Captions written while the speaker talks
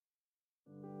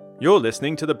You're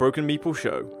listening to The Broken Meeple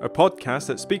Show, a podcast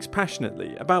that speaks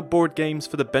passionately about board games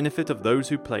for the benefit of those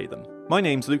who play them. My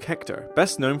name's Luke Hector,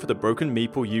 best known for the Broken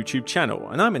Meeple YouTube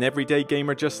channel, and I'm an everyday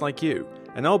gamer just like you.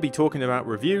 And I'll be talking about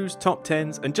reviews, top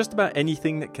 10s, and just about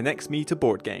anything that connects me to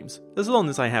board games, as long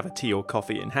as I have a tea or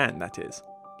coffee in hand, that is.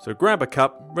 So grab a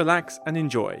cup, relax, and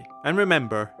enjoy. And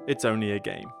remember, it's only a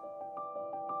game.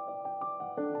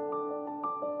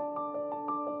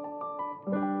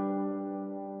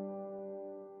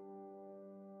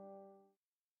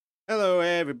 Hello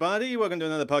everybody, welcome to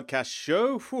another podcast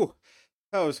show.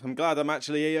 I'm glad I'm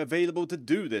actually available to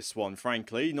do this one,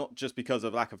 frankly, not just because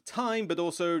of lack of time, but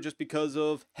also just because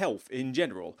of health in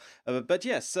general. But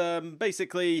yes,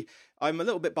 basically, I'm a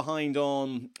little bit behind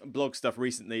on blog stuff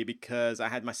recently because I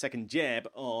had my second jab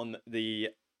on the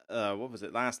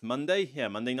last Monday? Yeah,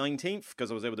 Monday 19th, because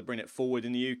I was able to bring it forward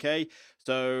in the UK.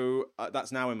 So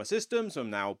that's now in my system, so I'm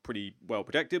now pretty well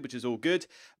protected, which is all good.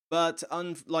 But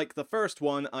unlike the first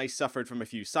one, I suffered from a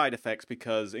few side effects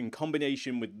because in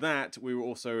combination with that, we were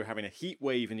also having a heat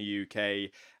wave in the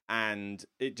UK, and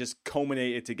it just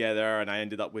culminated together, and I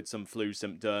ended up with some flu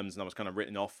symptoms, and I was kind of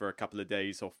written off for a couple of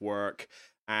days off work.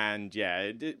 And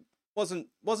yeah, it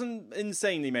wasn't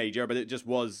insanely major, but it just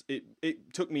was,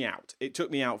 it took me out. It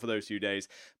took me out for those few days,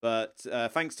 but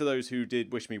thanks to those who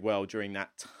did wish me well during that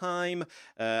time,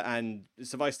 and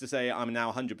suffice to say, I'm now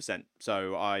 100%,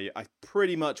 so I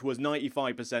pretty much was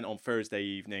 95% on Thursday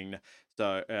evening,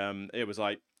 so it was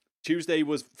like, Tuesday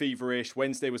was feverish,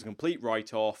 Wednesday was a complete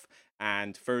write-off,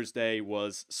 and Thursday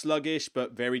was sluggish,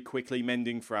 but very quickly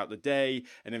mending throughout the day,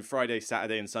 and then Friday,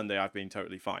 Saturday, and Sunday I've been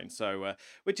totally fine, so,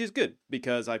 which is good,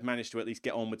 because I've managed to at least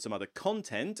get on with some other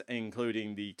content,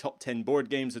 including the top 10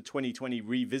 board games of 2020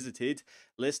 revisited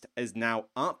list is now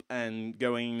up, and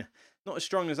going not as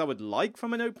strong as I would like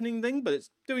from an opening thing, but it's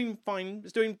doing fine,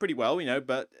 it's doing pretty well,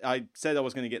 but I said I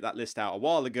was going to get that list out a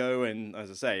while ago, and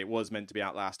as I say, it was meant to be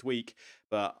out last week,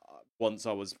 but once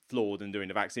I was flawed and doing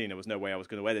the vaccine, there was no way I was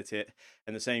going to edit it.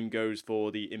 And the same goes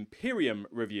for the Imperium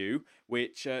review,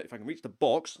 which, if I can reach the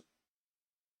box,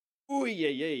 for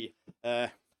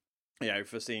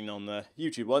seeing on the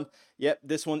YouTube one. Yep,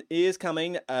 this one is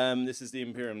coming. This is the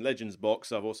Imperium Legends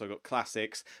box. I've also got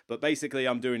Classics, but basically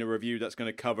I'm doing a review that's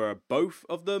going to cover both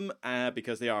of them,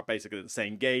 because they are basically the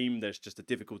same game. There's just a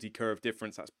difficulty curve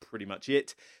difference. That's pretty much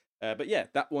it. But yeah,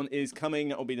 that one is coming.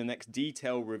 That will be the next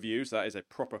detail review. So that is a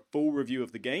proper full review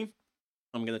of the game.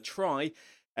 I'm going to try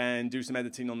and do some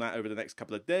editing on that over the next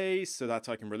couple of days so that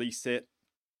I can release it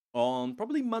on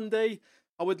probably Monday.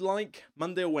 I would like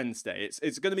Monday or Wednesday.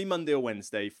 It's going to be Monday or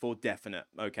Wednesday for definite,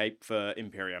 okay, for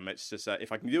Imperium. It's just,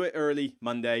 if I can do it early,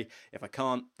 Monday. If I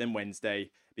can't, then Wednesday,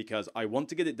 because I want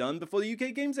to get it done before the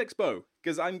UK Games Expo,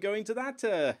 because I'm going to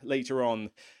that later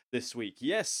on this week.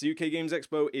 Yes, UK Games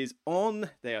Expo is on.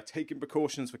 They are taking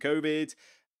precautions for COVID,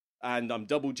 and I'm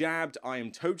double jabbed. I am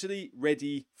totally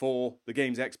ready for the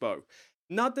Games Expo.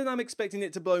 Not that I'm expecting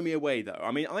it to blow me away, though.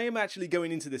 I mean, I am actually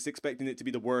going into this expecting it to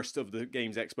be the worst of the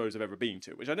Games Expos I've ever been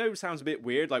to, which I know sounds a bit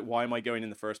weird, like, why am I going in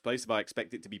the first place if I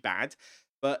expect it to be bad?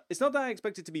 But it's not that I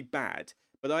expect it to be bad,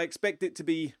 but I expect it to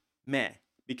be meh,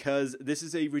 because this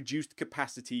is a reduced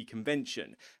capacity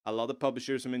convention. A lot of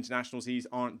publishers from international seas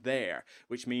aren't there,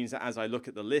 which means that as I look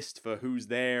at the list for who's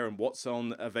there and what's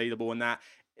on available and that,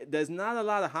 there's not a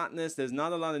lot of hotness, there's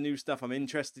not a lot of new stuff I'm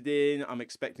interested in. I'm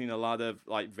expecting a lot of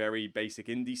like very basic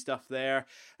indie stuff there,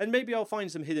 and maybe I'll find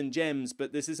some hidden gems,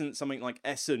 but this isn't something like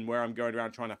Essen where I'm going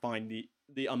around trying to find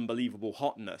the unbelievable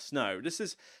hotness. No, this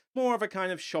is more of a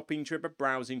kind of shopping trip, a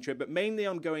browsing trip, but mainly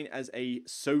I'm going as a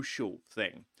social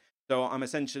thing. So I'm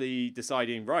essentially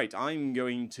deciding, right, I'm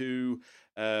going to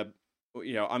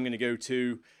go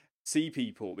to see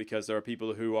people, because there are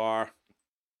people who are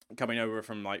coming over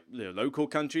from like local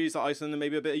countries like Iceland and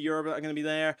maybe a bit of Europe that are going to be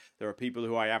there. There are people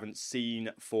who I haven't seen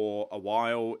for a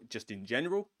while, just in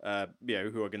general,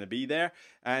 who are going to be there.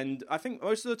 And I think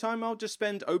most of the time I'll just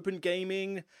spend open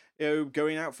gaming,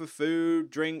 going out for food,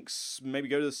 drinks, maybe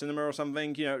go to the cinema or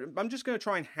something. I'm just going to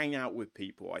try and hang out with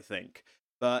people, I think.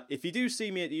 But if you do see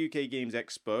me at the UK Games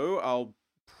Expo,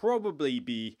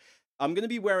 I'm going to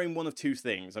be wearing one of two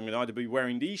things. I'm going to either be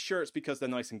wearing these shirts because they're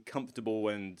nice and comfortable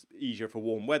and easier for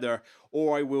warm weather,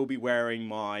 or I will be wearing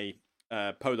my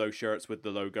polo shirts with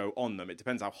the logo on them. It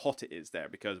depends how hot it is there,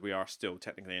 because we are still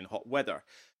technically in hot weather.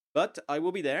 But I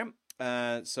will be there.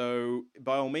 So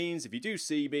by all means, if you do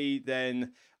see me,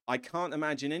 then I can't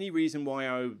imagine any reason why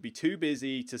I would be too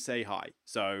busy to say hi.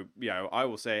 So, I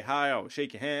will say hi, I will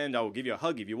shake your hand, I will give you a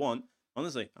hug if you want.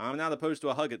 Honestly, I'm not opposed to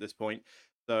a hug at this point.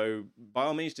 So by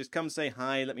all means, just come say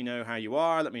hi. Let me know how you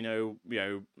are. Let me know,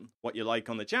 what you like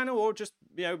on the channel, or just,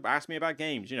 ask me about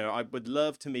games. I would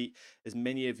love to meet as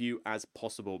many of you as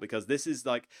possible, because this is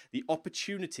like the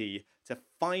opportunity to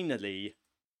finally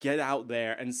get out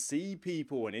there and see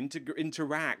people and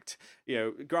interact.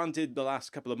 Granted, the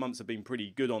last couple of months have been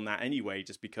pretty good on that anyway,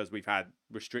 just because we've had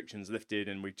restrictions lifted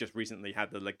and we've just recently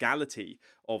had the legality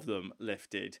of them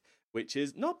lifted, which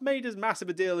is not made as massive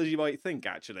a deal as you might think,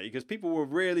 actually, because people were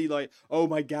really like, oh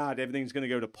my god, everything's going to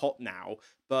go to pot now.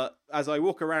 But as I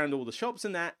walk around all the shops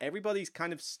and that, everybody's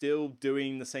kind of still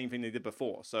doing the same thing they did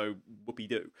before, so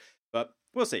whoopee-doo. But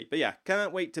we'll see. But yeah,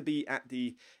 can't wait to be at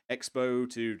the expo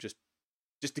to just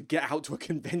to get out to a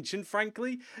convention,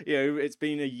 frankly. It's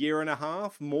been a year and a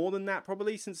half, more than that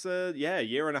probably, since, a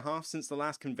year and a half since the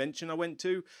last convention I went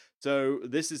to. So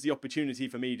this is the opportunity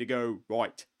for me to go,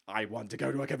 right, I want to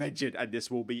go to a convention, and this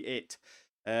will be it.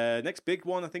 Next big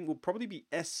one, I think, will probably be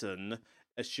Essen.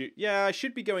 I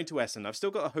should be going to Essen. I've still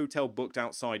got a hotel booked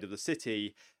outside of the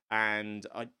city, and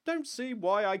I don't see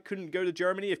why I couldn't go to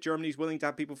Germany if Germany's willing to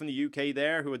have people from the UK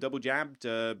there who are double jabbed.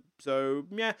 So,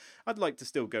 yeah, I'd like to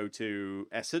still go to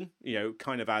Essen,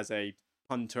 kind of as a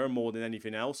punter more than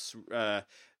anything else. Well,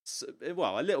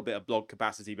 a little bit of blog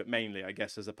capacity, but mainly, I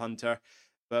guess, as a punter.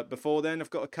 But before then, I've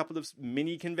got a couple of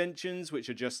mini conventions, which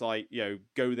are just like,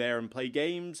 go there and play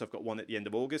games. I've got one at the end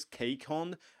of August,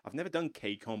 KCON. I've never done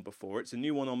KCON before. It's a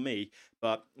new one on me,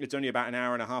 but it's only about an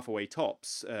hour and a half away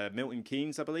tops. Milton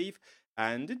Keynes, I believe.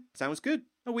 And it sounds good.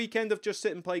 A weekend of just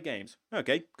sit and play games.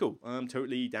 Okay, cool. I'm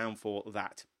totally down for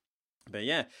that. But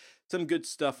yeah, some good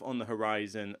stuff on the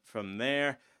horizon from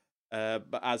there.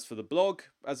 But as for the blog,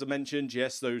 as I mentioned,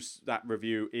 yes, that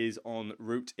review is en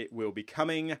route. It will be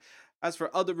coming. As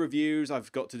for other reviews,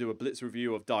 I've got to do a Blitz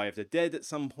review of Die of the Dead at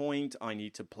some point. I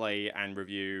need to play and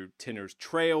review Tinner's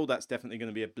Trail. That's definitely going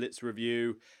to be a Blitz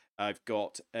review. I've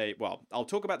got I'll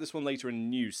talk about this one later in the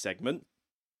news segment.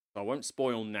 I won't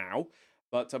spoil now.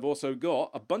 But I've also got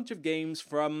a bunch of games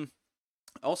from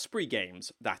Osprey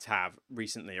Games that have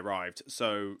recently arrived.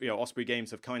 So, Osprey Games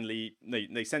have kindly,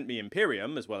 they sent me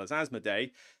Imperium as well as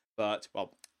Asmodee. But,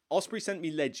 Osprey sent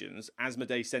me Legends,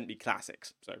 Asmodee sent me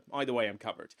Classics. So either way, I'm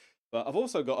covered. But I've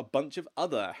also got a bunch of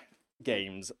other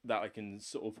games that I can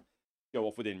sort of go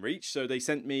off within reach. So they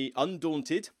sent me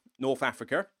Undaunted, North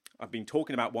Africa. I've been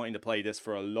talking about wanting to play this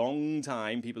for a long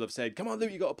time. People have said, come on,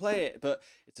 Luke, you got to play it. But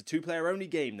it's a 2-player only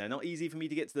game. They're not easy for me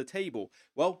to get to the table.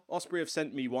 Well, Osprey have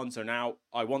sent me one, so now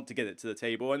I want to get it to the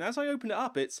table. And as I open it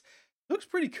up, it looks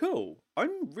pretty cool.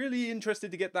 I'm really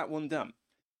interested to get that one done.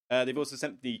 They've also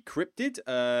sent the Cryptid.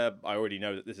 I already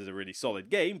know that this is a really solid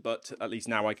game, but at least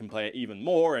now I can play it even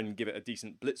more and give it a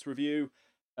decent Blitz review.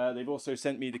 They've also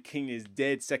sent me The King is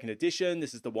Dead 2nd Edition.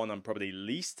 This is the one I'm probably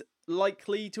least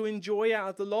likely to enjoy out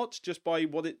of the lot, just by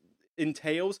what it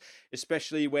entails,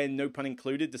 especially when, no pun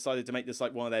included, decided to make this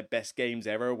like one of their best games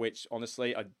ever, which,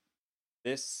 honestly,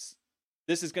 this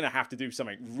is going to have to do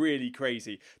something really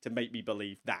crazy to make me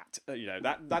believe that.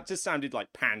 That just sounded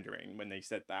like pandering when they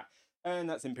said that. And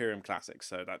that's Imperium Classics,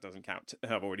 so that doesn't count.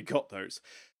 I've already got those.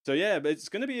 So yeah, but it's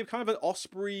going to be a kind of an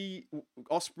Osprey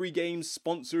Games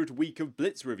sponsored week of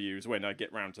Blitz reviews when I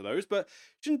get round to those. But it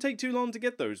shouldn't take too long to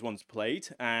get those ones played,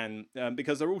 and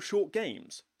because they're all short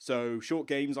games. So short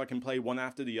games I can play one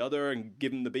after the other and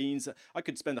give them the beans. I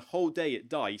could spend a whole day at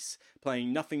DICE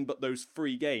playing nothing but those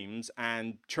 3 games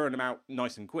and churn them out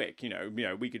nice and quick.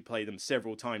 We could play them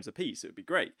several times a piece. It would be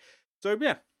great. So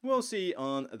yeah, we'll see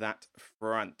on that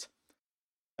front.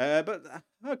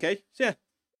 Okay, so yeah.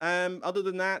 Other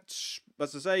than that,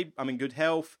 as I say, I'm in good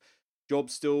health.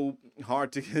 Job's still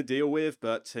hard to deal with,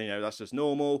 but that's just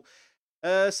normal.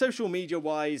 Social media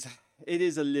wise, it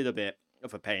is a little bit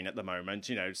of a pain at the moment.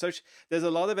 So there's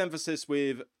a lot of emphasis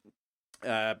with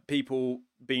people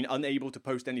being unable to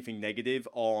post anything negative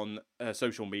on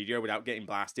social media without getting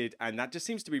blasted, and that just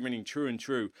seems to be ringing true and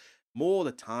true more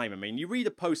the time. I mean, you read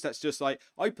a post that's just like,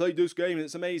 I played this game and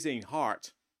it's amazing,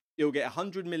 heart. It'll get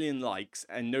 100 million likes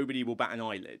and nobody will bat an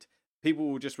eyelid.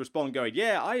 People will just respond going,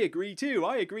 yeah, I agree too,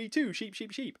 sheep,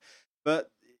 sheep, sheep.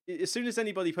 But as soon as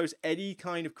anybody posts any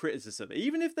kind of criticism,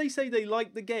 even if they say they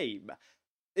like the game,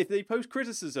 if they post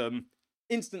criticism,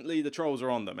 instantly the trolls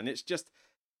are on them. And it's just,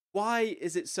 why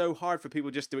is it so hard for people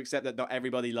just to accept that not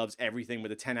everybody loves everything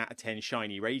with a 10 out of 10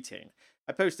 shiny rating?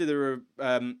 I posted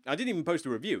I didn't even post a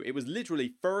review. It was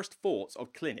literally first thoughts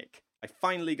of Clinic. I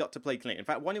finally got to play Clinic. In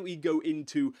fact, why don't we go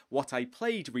into what I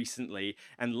played recently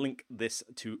and link this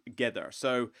together?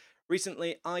 So,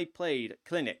 recently I played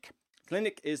Clinic.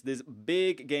 Clinic is this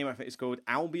big game, I think it's called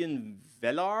Albion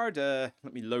Velard.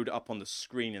 Let me load it up on the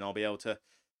screen and I'll be able to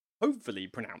hopefully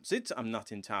pronounce it. I'm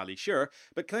not entirely sure.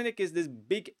 But Clinic is this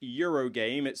big Euro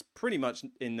game. It's pretty much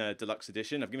in the deluxe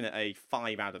edition. I've given it a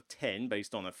 5 out of 10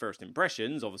 based on the first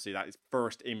impressions. Obviously, that is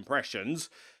first impressions.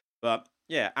 But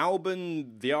yeah,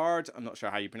 Alban Viard, I'm not sure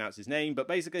how you pronounce his name, but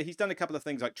basically he's done a couple of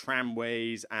things like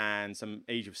Tramways and some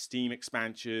Age of Steam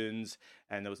expansions.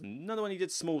 And there was another one he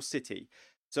did, Small City.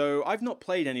 So I've not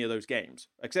played any of those games,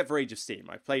 except for Age of Steam.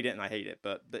 I've played it and I hate it,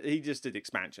 but he just did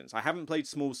expansions. I haven't played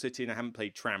Small City and I haven't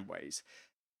played Tramways.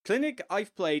 Clinic,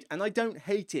 I've played and I don't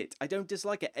hate it. I don't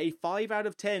dislike it. A 5 out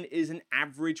of 10 is an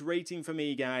average rating for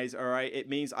me, guys, alright? It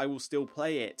means I will still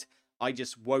play it. I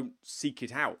just won't seek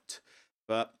it out.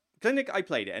 But Clinic, I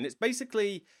played it, and it's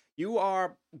basically you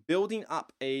are building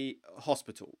up a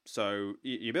hospital. So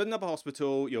you're building up a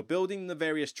hospital, you're building the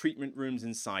various treatment rooms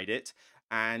inside it,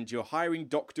 and you're hiring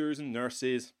doctors and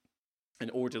nurses and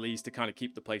orderlies to kind of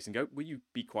keep the place and go, will you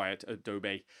be quiet,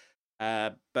 Adobe?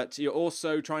 But you're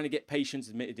also trying to get patients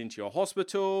admitted into your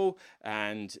hospital,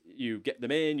 and you get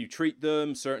them in, you treat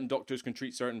them. Certain doctors can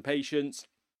treat certain patients.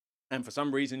 And for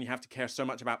some reason, you have to care so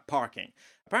much about parking.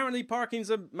 Apparently, parking's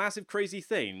a massive, crazy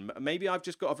thing. Maybe I've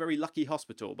just got a very lucky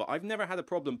hospital, but I've never had a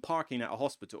problem parking at a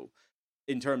hospital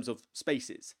in terms of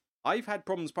spaces. I've had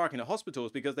problems parking at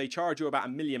hospitals because they charge you about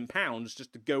 £1 million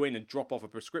just to go in and drop off a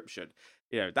prescription.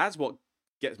 That's what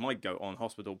gets my goat on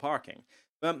hospital parking.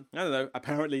 I don't know.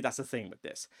 Apparently, that's a thing with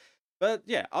this. But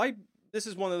yeah, this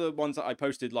is one of the ones that I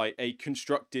posted like a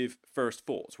constructive first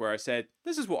thoughts where I said,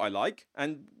 this is what I like.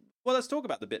 And well, let's talk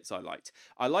about the bits I liked.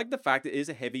 I like the fact that it is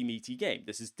a heavy, meaty game.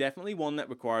 This is definitely one that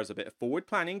requires a bit of forward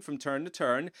planning from turn to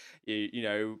turn.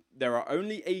 There are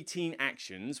only 18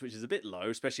 actions, which is a bit low,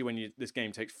 especially when this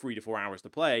game takes 3 to 4 hours to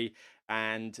play,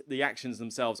 and the actions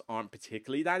themselves aren't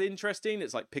particularly that interesting.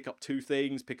 It's like pick up 2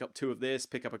 things, pick up 2 of this,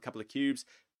 pick up a couple of cubes.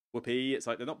 Whoopee. It's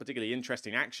like they're not particularly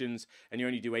interesting actions, and you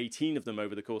only do 18 of them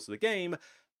over the course of the game.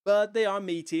 But they are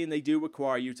meaty, and they do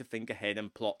require you to think ahead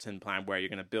and plot and plan where you're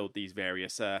going to build these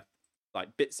various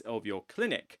bits of your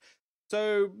clinic.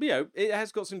 So, it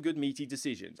has got some good meaty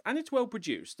decisions, and it's well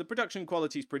produced. The production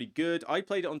quality is pretty good. I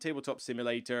played it on Tabletop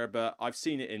Simulator, but I've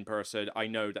seen it in person. I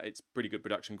know that it's pretty good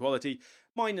production quality,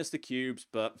 minus the cubes,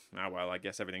 but, I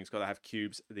guess everything's got to have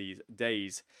cubes these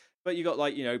days. But you got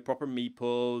proper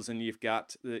meeples, and you've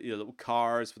got the little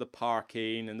cars for the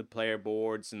parking and the player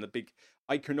boards and the big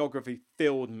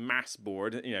iconography-filled mass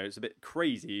board. It's a bit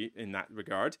crazy in that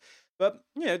regard. But,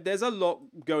 there's a lot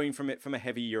going from it from a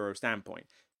heavy Euro standpoint.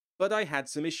 But I had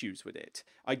some issues with it.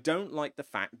 I don't like the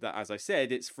fact that, as I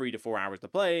said, it's 3 to 4 hours to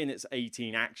play and it's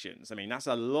 18 actions. I mean, that's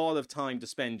a lot of time to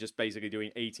spend just basically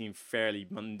doing 18 fairly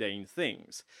mundane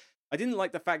things. I didn't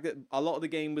like the fact that a lot of the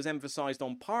game was emphasized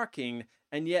on parking,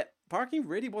 and yet parking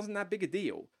really wasn't that big a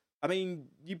deal. I mean,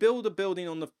 you build a building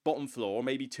on the bottom floor,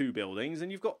 maybe 2 buildings,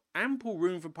 and you've got ample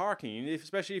room for parking,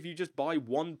 especially if you just buy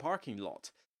one parking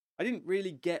lot. I didn't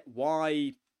really get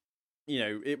why,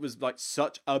 it was like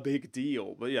such a big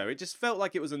deal. But, it just felt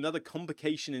like it was another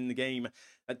complication in the game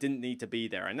that didn't need to be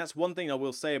there. And that's one thing I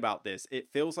will say about this.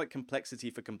 It feels like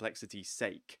complexity for complexity's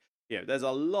sake. There's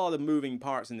a lot of moving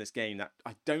parts in this game that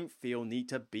I don't feel need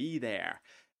to be there.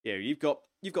 You've got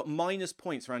minus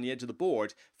points around the edge of the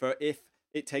board for if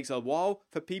it takes a while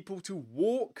for people to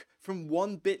walk from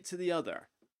one bit to the other.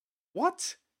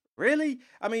 What? Really?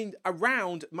 I mean, a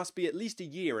round must be at least a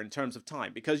year in terms of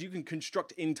time, because you can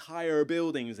construct entire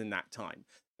buildings in that time.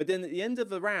 But then at the end of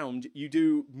the round, you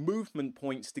do movement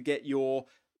points to get your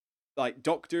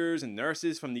doctors and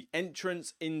nurses from the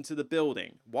entrance into the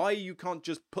building. Why you can't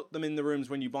just put them in the rooms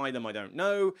when you buy them, I don't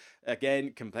know.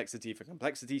 Again, complexity for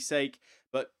complexity's sake.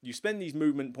 But you spend these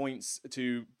movement points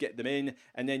to get them in,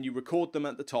 and then you record them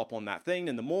at the top on that thing.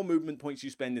 And the more movement points you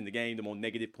spend in the game, the more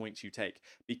negative points you take.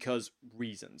 Because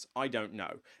reasons. I don't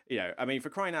know. I mean,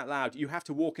 for crying out loud, you have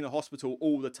to walk in a hospital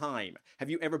all the time. Have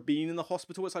you ever been in the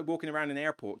hospital? It's like walking around an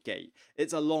airport gate.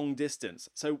 It's a long distance.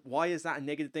 So why is that a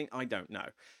negative thing? I don't know.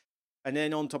 And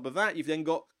then on top of that, you've then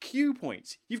got Q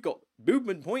points. You've got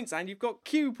movement points, and you've got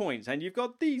Q points, and you've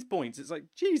got these points. It's like,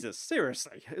 Jesus,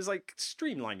 seriously. It's like,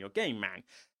 streamline your game, man.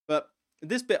 But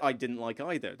this bit I didn't like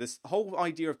either. This whole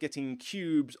idea of getting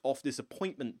cubes off this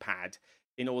appointment pad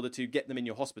in order to get them in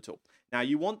your hospital. Now,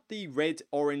 you want the red,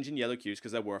 orange, and yellow cubes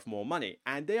because they're worth more money.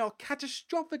 And they are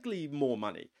catastrophically more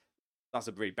money. That's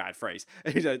a very bad phrase.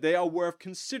 They are worth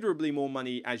considerably more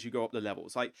money as you go up the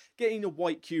levels. Like, getting a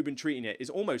white cube and treating it is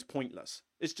almost pointless.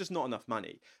 It's just not enough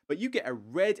money. But you get a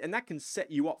red, and that can set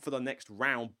you up for the next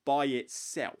round by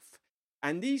itself.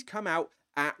 And these come out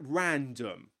at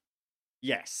random.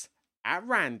 Yes, at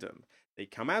random. They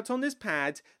come out on this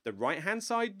pad, the right-hand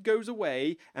side goes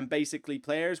away, and basically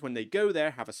players, when they go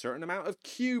there, have a certain amount of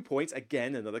Q points.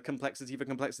 Again, another complexity for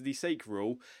complexity's sake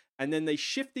rule. And then they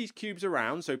shift these cubes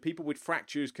around, so people with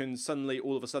fractures can suddenly,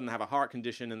 all of a sudden, have a heart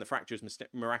condition and the fracture is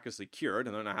miraculously cured.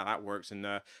 I don't know how that works in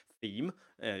the theme.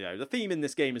 The theme in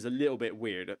this game is a little bit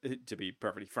weird, to be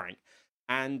perfectly frank.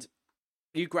 And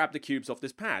you grab the cubes off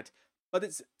this pad.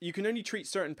 But you can only treat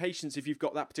certain patients if you've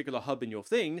got that particular hub in your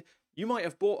thing. You might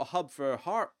have bought a hub for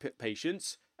heart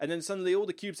patients, and then suddenly all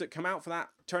the cubes that come out for that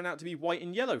turn out to be white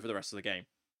and yellow for the rest of the game.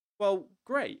 Well,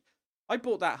 great. I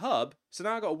bought that hub, so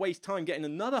now I've got to waste time getting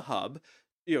another hub,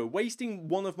 wasting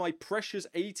one of my precious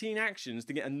 18 actions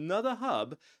to get another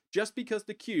hub just because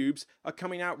the cubes are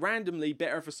coming out randomly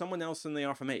better for someone else than they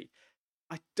are for me.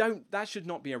 That should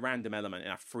not be a random element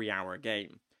in a 3-hour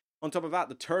game. On top of that,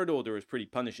 the turn order is pretty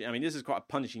punishing. I mean, this is quite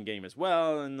a punishing game as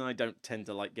well, and I don't tend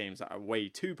to like games that are way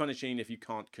too punishing if you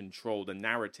can't control the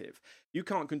narrative. You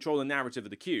can't control the narrative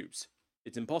of the cubes.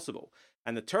 It's impossible.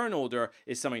 And the turn order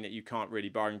is something that you can't really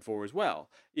bargain for as well.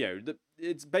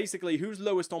 It's basically who's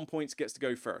lowest on points gets to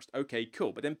go first. Okay,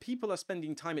 cool. But then people are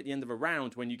spending time at the end of a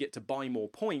round when you get to buy more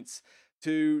points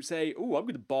to say, oh, I'm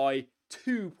going to buy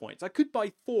 2 points. I could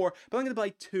buy 4, but I'm going to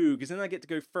buy 2 because then I get to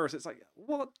go first. It's like,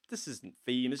 what? This isn't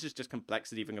theme. This is just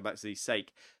complexity for complexity's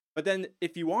sake. But then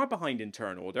if you are behind in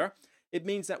turn order, it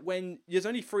means that when there's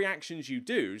only 3 actions you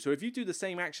do, so if you do the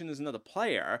same action as another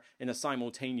player in a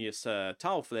simultaneous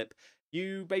tile flip,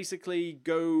 you basically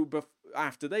go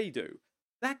after they do.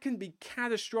 That can be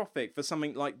catastrophic for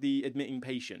something like the admitting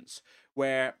patients,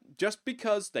 where just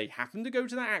because they happen to go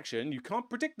to that action, you can't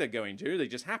predict they're going to, they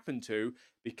just happen to,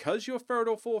 because you're 3rd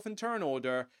or 4th in turn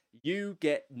order, you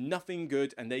get nothing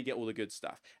good and they get all the good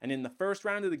stuff. And in the first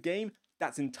round of the game,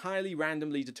 that's entirely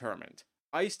randomly determined.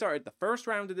 I started the first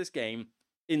round of this game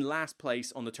in last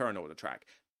place on the turn order track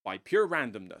by pure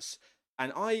randomness.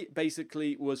 And I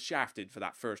basically was shafted for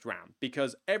that first round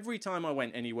because every time I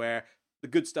went anywhere, the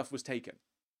good stuff was taken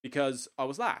because I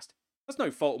was last. That's no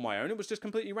fault of my own. It was just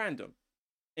completely random.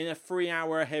 In a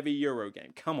 3-hour heavy Euro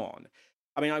game. Come on.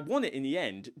 I mean, I won it in the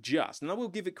end, and I will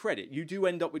give it credit. You do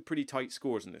end up with pretty tight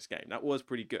scores in this game. That was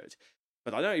pretty good.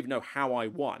 But I don't even know how I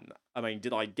won. I mean,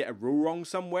 did I get a rule wrong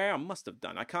somewhere? I must have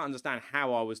done. I can't understand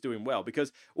how I was doing well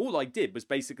because all I did was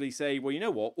basically say, well, you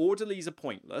know what? Orderlies are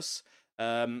pointless.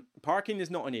 Parking is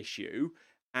not an issue.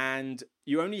 And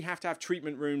you only have to have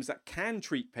treatment rooms that can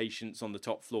treat patients on the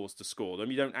top floors to score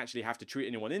them. You don't actually have to treat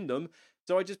anyone in them.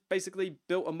 So I just basically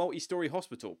built a multi-story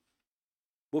hospital.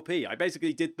 Whoopee. I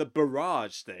basically did the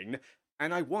barrage thing,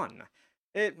 and I won.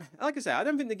 Like I said, I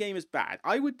don't think the game is bad.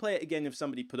 I would play it again if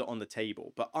somebody put it on the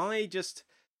table, but I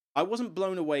wasn't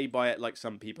blown away by it like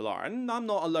some people are, and I'm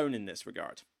not alone in this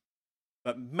regard.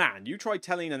 But man, you try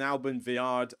telling an Albion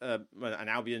Villard,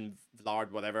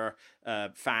 whatever,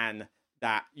 fan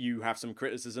that you have some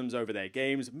criticisms over their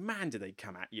games, man, do they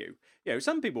come at you.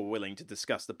 Some people were willing to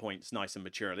discuss the points nice and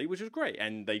maturely, which was great,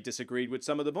 and they disagreed with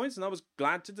some of the points, and I was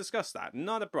glad to discuss that.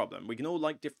 Not a problem. We can all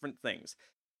like different things.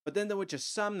 But then there were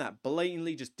just some that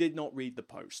blatantly just did not read the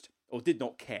post, or did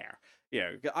not care.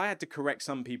 I had to correct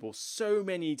some people so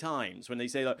many times when they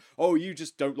say like, oh, you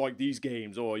just don't like these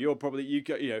games, or you're probably,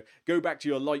 go back to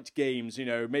your light games,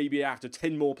 maybe after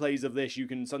 10 more plays of this, you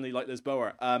can suddenly like this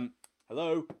Boa.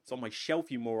 Hello, it's on my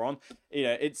shelf, you moron.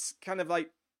 It's kind of like,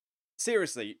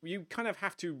 seriously, you kind of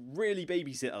have to really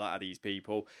babysit a lot of these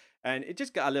people, and it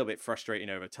just got a little bit frustrating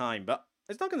over time, but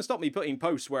it's not going to stop me putting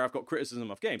posts where I've got criticism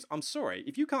of games. I'm sorry,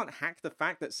 if you can't hack the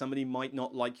fact that somebody might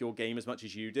not like your game as much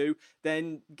as you do,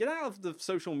 then get out of the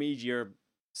social media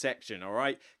section,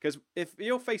 alright? Because if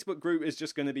your Facebook group is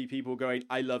just going to be people going,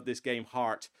 I love this game,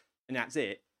 heart, and that's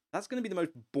it, that's going to be the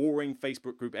most boring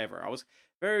Facebook group ever. I was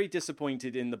very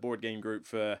disappointed in the board game group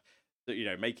for,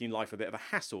 making life a bit of a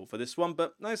hassle for this one.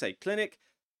 But like I say, Clinic,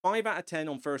 5 out of 10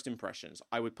 on first impressions.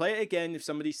 I would play it again if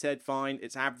somebody said, fine,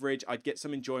 it's average, I'd get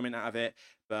some enjoyment out of it,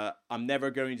 but I'm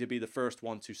never going to be the first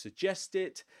one to suggest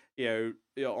it,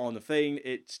 on the thing.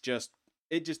 It just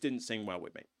didn't sing well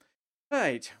with me.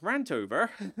 Right, rant over.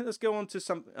 Let's go on to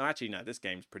some... Actually, no, this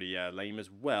game's pretty lame as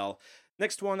well.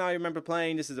 Next one I remember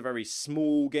playing, this is a very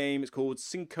small game. It's called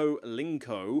Cinco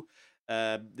Linko.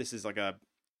 This is like a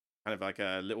kind of like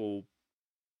a little...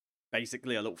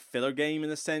 Basically a little filler game in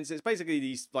a sense. It's basically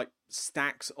these like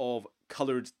stacks of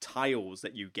coloured tiles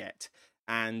that you get.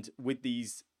 And with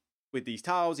these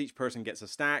tiles, each person gets a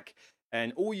stack.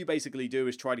 And all you basically do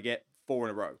is try to get 4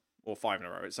 in a row. Or 5 in a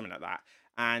row. It's something like that.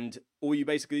 And all you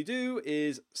basically do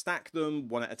is stack them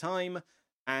one at a time.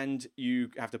 and you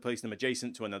have to place them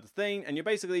adjacent to another thing, and you're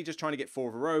basically just trying to get 4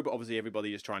 of a row, but obviously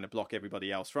everybody is trying to block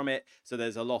everybody else from it, so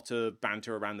there's a lot of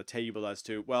banter around the table as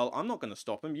to, well, I'm not going to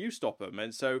stop them, you stop them,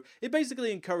 and so it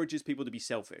basically encourages people to be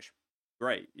selfish.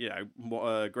 Great, what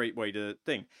a great way to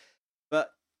think. But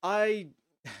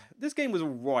this game was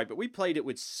alright, but we played it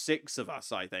with 6 of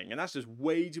us, I think, and that's just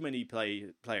way too many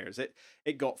players.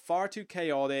 It got far too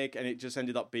chaotic, and it just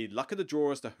ended up being luck of the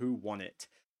draw as to who won it.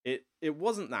 It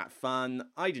wasn't that fun.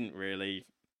 I didn't really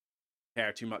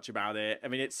care too much about it. I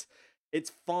mean, it's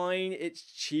fine.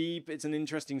 It's cheap. It's an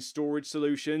interesting storage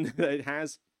solution that it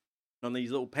has on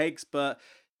these little pegs. But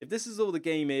if this is all the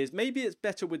game is, maybe it's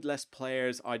better with less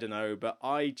players. I don't know. But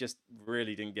I just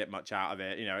really didn't get much out of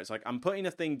it. It's like I'm putting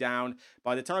a thing down.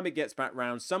 By the time it gets back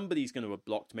round, somebody's going to have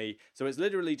blocked me. So it's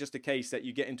literally just a case that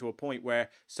you get into a point where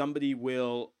somebody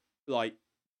will like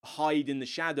hide in the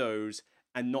shadows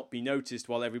and not be noticed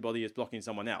while everybody is blocking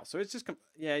someone else. So it's just,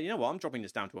 yeah, you know what? I'm dropping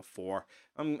this down to a 4.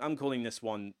 I'm calling this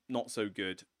one not so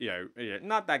good.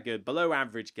 Not that good. Below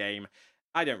average game.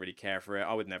 I don't really care for it.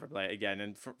 I would never play it again.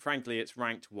 And frankly, it's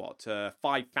ranked,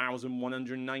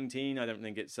 5,119. I don't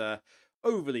think it's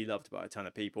overly loved by a ton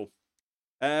of people.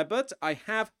 But I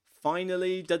have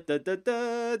finally, I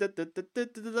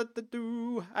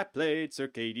played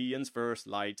Circadian's First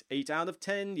Light. 8 out of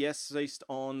 10, yes, based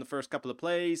on the first couple of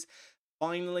plays.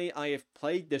 Finally, I have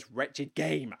played this wretched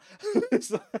game.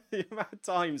 It's like the amount of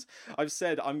times I've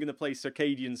said I'm going to play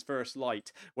Circadian's First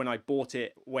Light when I bought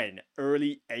it,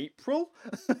 early April?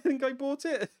 I think I bought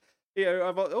it.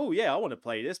 I thought, oh yeah, I want to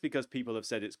play this because people have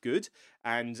said it's good,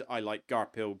 and I like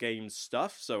Garphill Games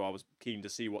stuff, so I was keen to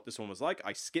see what this one was like.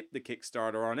 I skipped the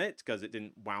Kickstarter on it because it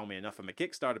didn't wow me enough from a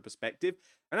Kickstarter perspective,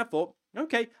 and I thought,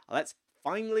 okay, let's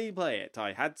finally play it.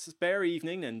 I had spare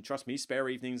evening, and trust me, spare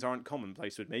evenings aren't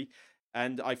commonplace with me.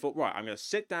 And I thought, right, I'm going to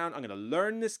sit down, I'm going to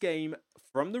learn this game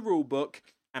from the rulebook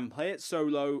and play it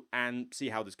solo and see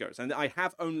how this goes. And I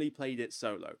have only played it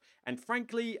solo. And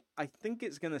frankly, I think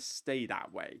it's going to stay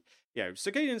that way.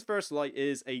 Circadian's First Light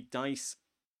is a dice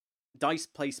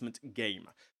placement game.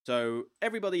 So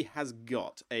everybody has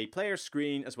got a player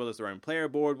screen as well as their own player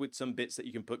board with some bits that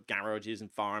you can put garages and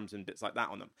farms and bits like that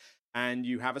on them. And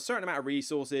you have a certain amount of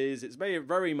resources. It's very,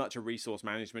 very much a resource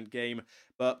management game,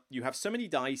 but you have so many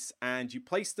dice and you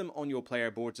place them on your player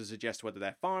board to suggest whether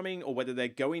they're farming or whether they're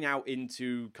going out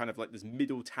into kind of like this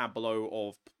middle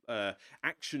tableau of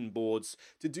action boards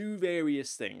to do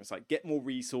various things, like get more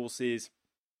resources,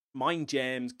 mine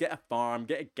gems, get a farm,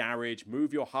 get a garage,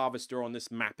 move your harvester on this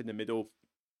map in the middle.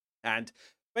 And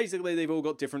basically, they've all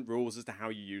got different rules as to how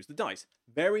you use the dice.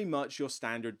 Very much your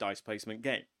standard dice placement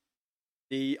game.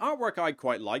 The artwork I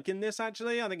quite like in this,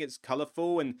 actually. I think it's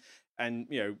colourful and kind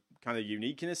of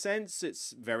unique in a sense.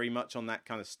 It's very much on that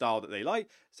kind of style that they like.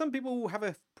 Some people have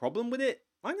a problem with it.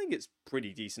 I think it's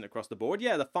pretty decent across the board.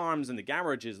 Yeah, the farms and the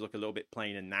garages look a little bit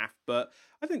plain and naff, but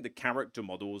I think the character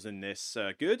models in this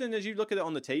are good. And as you look at it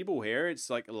on the table here, it's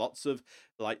like lots of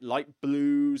like light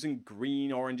blues and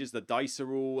green, oranges. The dice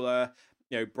are all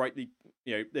brightly,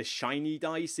 they're shiny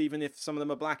dice, even if some of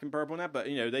them are black and purple now. But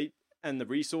and the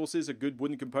resources are good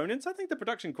wooden components. I think the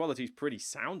production quality is pretty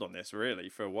sound on this, really,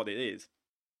 for what it is.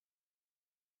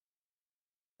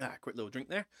 Quick little drink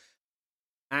there.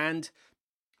 And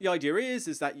the idea is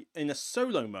that in a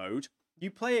solo mode, you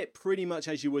play it pretty much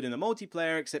as you would in a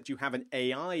multiplayer, except you have an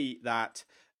AI that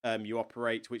you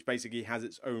operate, which basically has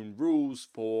its own rules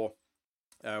for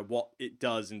what it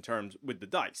does in terms with the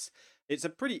dice. It's a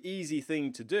pretty easy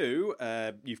thing to do.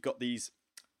 You've got these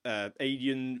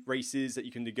alien races that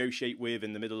you can negotiate with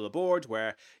in the middle of the board,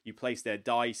 where you place their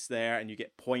dice there and you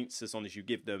get points as long as you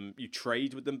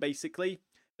trade with them, basically.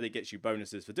 But it gets you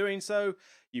bonuses for doing so.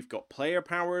 You've got player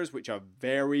powers, which are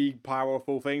very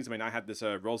powerful things. I mean, I had this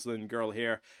Rosalind girl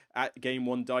here at game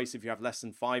 1 dice. If you have less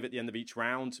than 5 at the end of each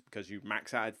round, because you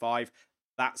max out at 5,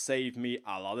 that saved me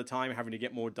a lot of time having to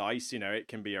get more dice. It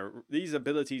can be these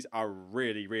abilities are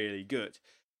really, really good.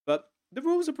 But the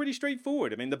rules are pretty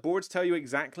straightforward. I mean, the boards tell you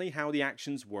exactly how the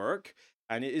actions work,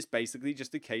 and it is basically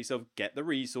just a case of get the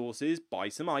resources, buy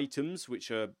some items,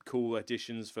 which are cool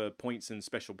additions for points and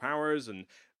special powers, and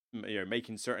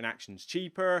making certain actions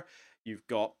cheaper. You've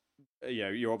got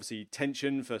you're obviously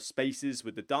tension for spaces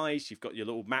with the dice. You've got your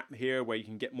little map here where you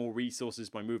can get more resources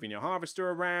by moving your harvester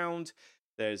around.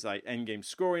 There's like endgame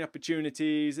scoring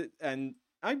opportunities, and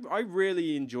I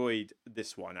really enjoyed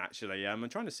this one, actually. I'm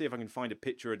trying to see if I can find a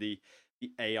picture of the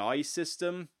AI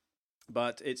system,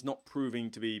 but it's not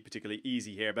proving to be particularly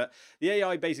easy here. But the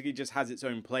AI basically just has its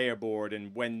own player board,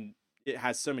 and when it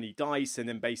has so many dice, and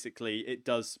then basically it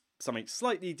does something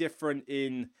slightly different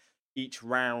in each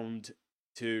round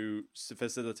to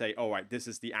facilitate, all right, this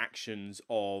is the actions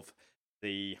of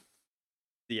the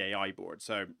AI board.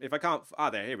 So if I can't,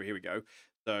 here we go.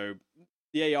 So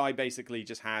the AI basically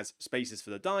just has spaces for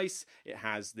the dice. It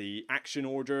has the action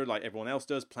order like everyone else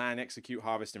does: plan, execute,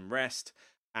 harvest, and rest.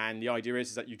 And the idea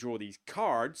is that you draw these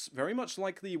cards, very much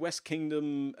like the West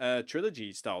Kingdom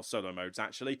trilogy style solo modes,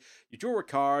 actually. You draw a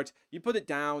card, you put it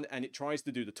down, and it tries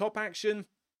to do the top action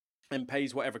and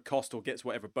pays whatever cost or gets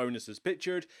whatever bonuses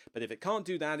pictured. But if it can't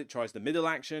do that, it tries the middle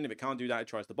action. If it can't do that, it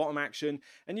tries the bottom action.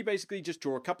 And you basically just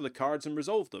draw a couple of cards and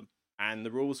resolve them. And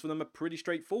the rules for them are pretty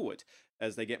straightforward.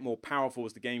 As they get more powerful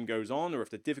as the game goes on, or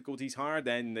if the difficulty's higher,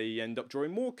 then they end up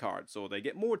drawing more cards, or they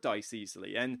get more dice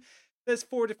easily. And there's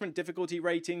 4 different difficulty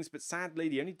ratings, but sadly,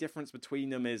 the only difference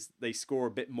between them is they score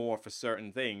a bit more for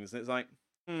certain things. And it's like,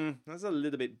 that's a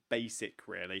little bit basic,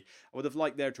 really. I would have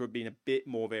liked there to have been a bit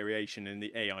more variation in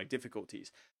the AI difficulties.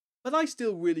 But I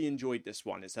still really enjoyed this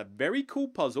one. It's a very cool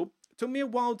puzzle. It took me a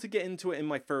while to get into it in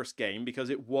my first game because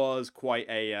it was quite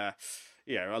a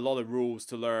lot of rules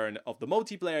to learn of the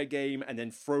multiplayer game and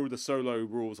then throw the solo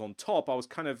rules on top. I was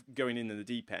kind of going in the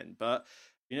deep end. But,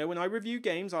 when I review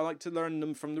games, I like to learn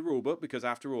them from the rulebook because,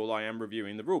 after all, I am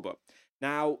reviewing the rulebook.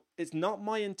 Now, it's not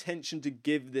my intention to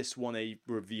give this one a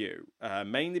review,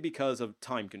 mainly because of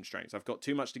time constraints. I've got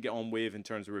too much to get on with in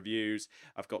terms of reviews.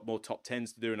 I've got more top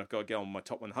 10s to do, and I've got to get on my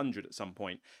top 100 at some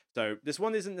point. So this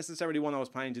one isn't necessarily one I was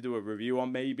planning to do a review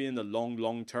on. Maybe in the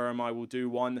long term I will do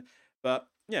one. But,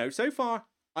 so far,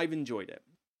 I've enjoyed it.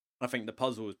 I think the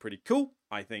puzzle is pretty cool.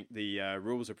 I think the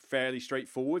rules are fairly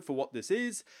straightforward for what this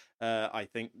is. I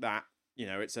think that,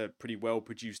 it's a pretty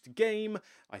well-produced game.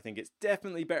 I think it's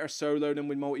definitely better solo than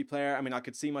with multiplayer. I mean, I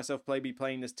could see myself be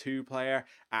playing this 2-player,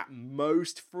 at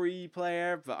most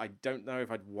 3-player, but I don't know if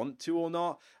I'd want to or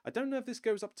not. I don't know if this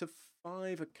goes up to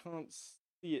 5. I can't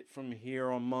see it from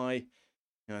here on my...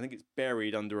 I think it's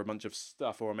buried under a bunch of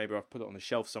stuff, or maybe I've put it on the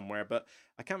shelf somewhere, but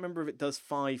I can't remember if it does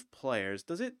 5 players.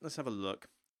 Does it? Let's have a look.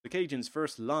 The Cajun's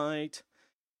First Light.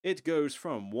 It goes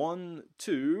from 1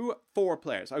 to 4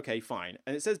 players. Okay, fine.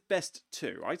 And it says best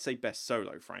 2. I'd say best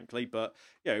solo, frankly, but,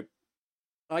 I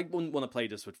wouldn't want to play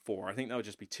this with 4. I think that would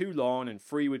just be too long, and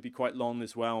 3 would be quite long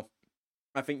as well.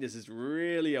 I think this is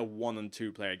really a 1 and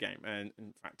 2 player game. And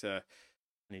in fact, I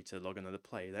need to log another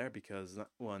play there because that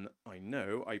one, I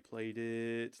know I played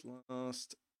it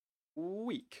last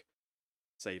week.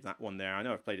 Save that one there. I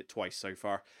know I've played it twice so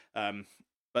far.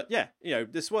 But yeah,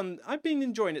 this one, I've been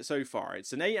enjoying it so far.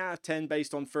 It's an 8 out of 10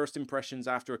 based on first impressions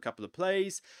after a couple of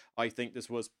plays. I think this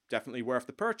was definitely worth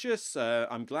the purchase.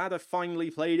 I'm glad I finally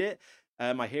played it.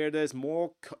 I hear there's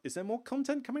more... Is there more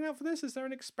content coming out for this? Is there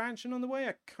an expansion on the way?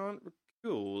 I can't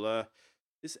recall.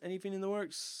 Is anything in the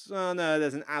works? Oh, no,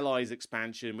 there's an Allies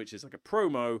expansion, which is like a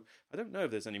promo. I don't know if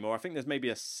there's any more. I think there's maybe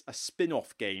a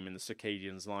spin-off game in the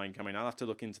Circadians line coming. I'll have to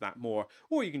look into that more.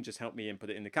 Or you can just help me and put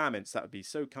it in the comments. That would be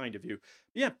so kind of you.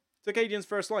 But yeah, Circadians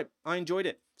First Light. I enjoyed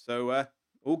it. So,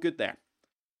 all good there.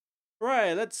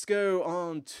 Right, let's go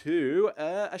on to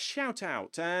a shout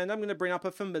out. And I'm going to bring up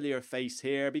a familiar face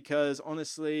here because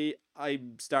honestly,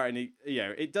 I'm starting to,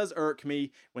 it does irk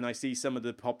me when I see some of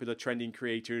the popular trending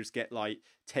creators get like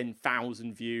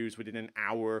 10,000 views within an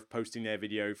hour of posting their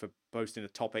video for posting a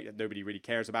topic that nobody really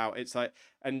cares about. It's like,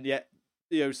 and yet,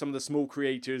 some of the small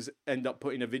creators end up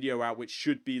putting a video out which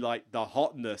should be like the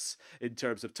hotness in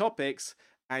terms of topics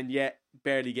and yet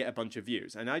barely get a bunch of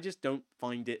views. And I just don't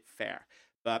find it fair.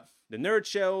 But the Nerd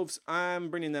Shelves,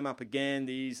 I'm bringing them up again.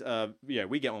 These,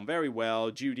 we get on very well.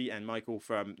 Judy and Michael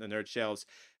from the Nerd Shelves,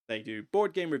 they do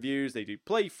board game reviews, they do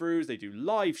playthroughs, they do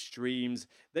live streams,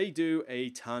 they do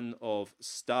a ton of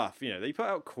stuff. They put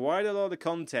out quite a lot of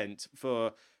content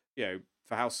for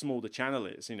how small the channel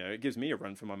is. It gives me a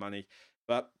run for my money.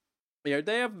 But, they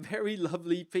are very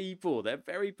lovely people. They're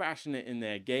very passionate in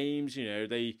their games.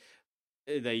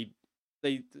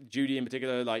 Judy in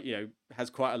particular, has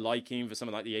quite a liking for some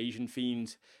of the Asian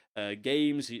themed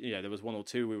games. There was 1 or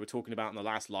 2 we were talking about in the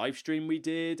last live stream we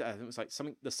did. I think it was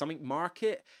the something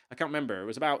market. I can't remember. It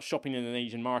was about shopping in an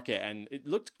Asian market, and it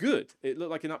looked good. It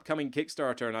looked like an upcoming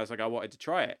Kickstarter, and I was like, I wanted to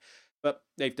try it. But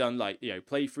they've done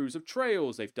playthroughs of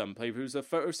Trails. They've done playthroughs of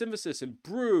Photosynthesis and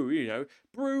Brew.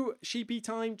 Brew, Sheepy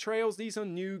Time, Trails. These are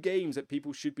new games that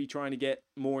people should be trying to get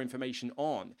more information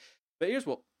on. But here's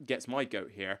what gets my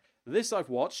goat here. This I've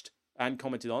watched and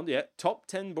commented on. Yeah, top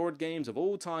 10 board games of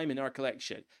all time in our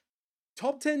collection.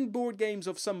 Top 10 board games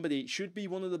of somebody should be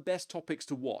one of the best topics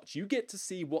to watch. You get to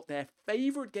see what their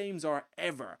favorite games are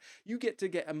ever. You get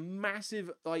a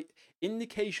massive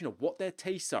indication of what their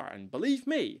tastes are. And believe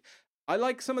me, I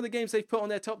like some of the games they've put on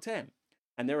their top 10.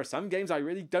 and there are some games I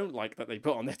really don't like that they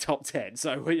put on their top 10.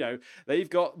 So, they've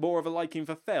got more of a liking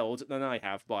for Feld than I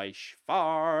have by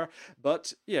far.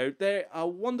 But, they are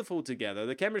wonderful together.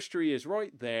 The chemistry is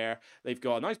right there. They've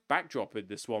got a nice backdrop in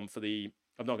this one for the...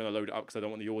 I'm not going to load it up because I don't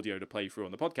want the audio to play through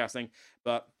on the podcasting,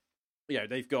 but...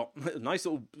 they've got a nice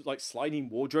little sliding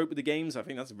wardrobe with the games. I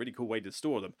think that's a really cool way to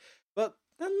store them. But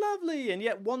they're lovely, and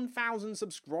yet 1,000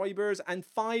 subscribers and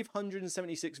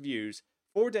 576 views.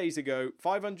 4 days ago,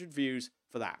 500 views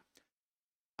for that.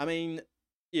 I mean,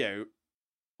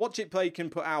 Watch It Play can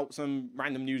put out some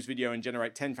random news video and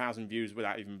generate 10,000 views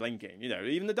without even blinking.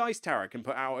 Even the Dice Tower can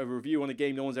put out a review on a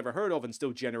game no one's ever heard of and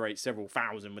still generate several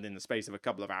thousand within the space of a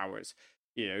couple of hours.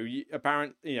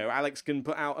 Alex can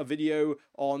put out a video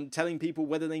on telling people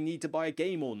whether they need to buy a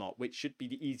game or not, which should be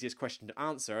the easiest question to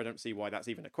answer. I don't see why that's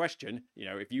even a question.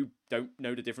 If you don't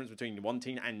know the difference between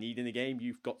wanting and needing a game,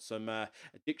 you've got some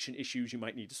addiction issues you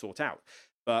might need to sort out.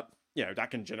 But,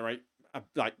 that can generate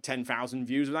 10,000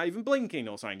 views without even blinking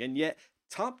or something. And yet,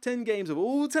 top 10 games of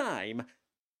all time,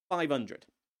 500.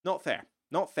 Not fair.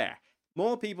 Not fair.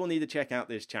 More people need to check out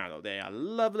this channel. They are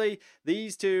lovely.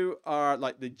 These two are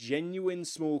the genuine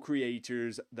small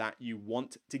creators that you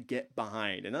want to get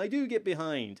behind. And I do get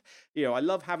behind. I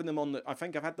love having them on I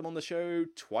think I've had them on the show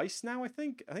twice now, I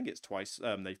think it's twice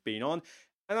they've been on.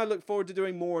 And I look forward to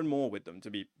doing more and more with them,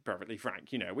 to be perfectly frank.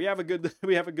 We have a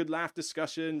good laugh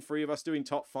discussion, 3 of us doing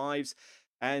top 5s.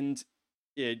 And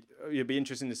it'd be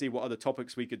interesting to see what other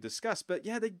topics we could discuss. But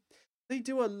yeah, they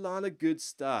do a lot of good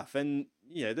stuff, and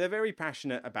they're very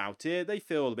passionate about it. They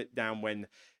feel a bit down when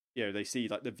they see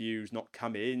the views not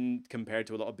come in compared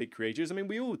to a lot of big creators. I mean,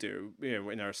 we all do,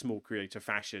 in our small creator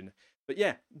fashion. But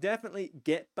yeah, definitely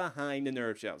get behind the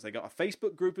Nerd Shelves. They got a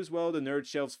Facebook group as well, the Nerd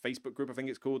Shelves Facebook group, I think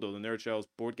it's called, or the Nerd Shelves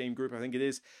board game group, I think it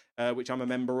is, which I'm a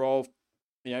member of.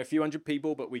 A few hundred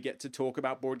people, but we get to talk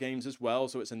about board games as well.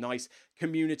 So it's a nice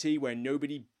community where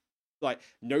nobody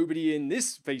in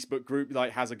this Facebook group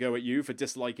has a go at you for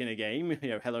disliking a game.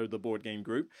 Hello, the board game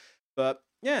group. But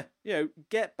yeah,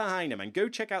 get behind them and go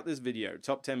check out this video,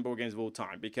 top 10 board games of all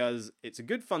time, because it's a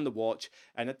good fun to watch.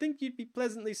 And I think you'd be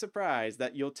pleasantly surprised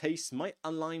that your tastes might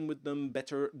align with them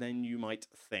better than you might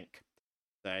think.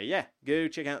 So yeah, go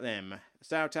check out them.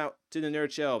 Shout out to the Nerd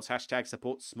Shelves,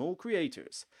 #support small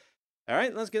creators. All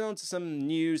right, let's get on to some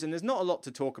news, and there's not a lot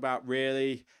to talk about,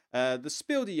 really. The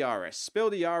Spiel des Jahres. Spiel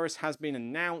des Jahres has been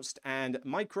announced, and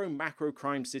Micro Macro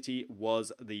Crime City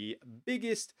was the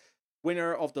biggest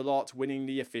winner of the lot, winning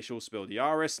the official Spiel des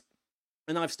Jahres,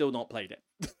 and I've still not played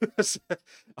it.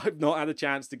 I've not had a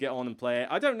chance to get on and play it.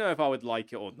 I don't know if I would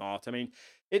like it or not. I mean,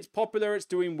 it's popular, it's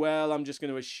doing well. I'm just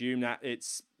going to assume that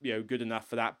it's good enough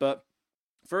for that, but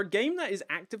for a game that is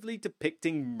actively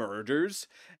depicting murders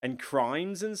and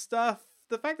crimes and stuff,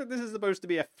 the fact that this is supposed to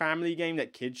be a family game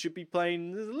that kids should be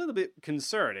playing is a little bit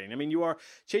concerning. I mean, you are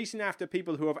chasing after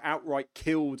people who have outright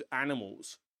killed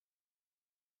animals.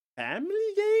 Family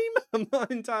game? I'm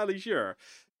not entirely sure.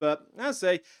 But as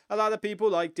I say, a lot of people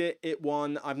liked it. It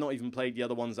won. I've not even played the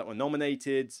other ones that were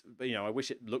nominated. But, I wish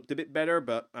it looked a bit better.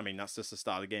 But, I mean, that's just the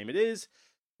style of game it is.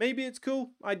 Maybe it's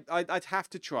cool. I'd have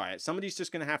to try it. Somebody's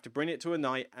just going to have to bring it to a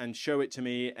night and show it to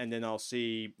me, and then I'll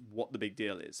see what the big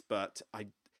deal is. But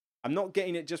I'm not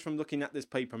getting it just from looking at this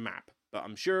paper map. But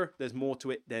I'm sure there's more to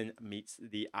it than meets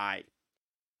the eye.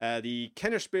 The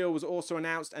Kennerspiel was also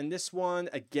announced, and this one,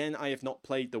 again, I have not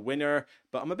played the winner,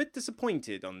 but I'm a bit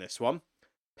disappointed on this one.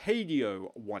 Paidio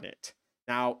won it.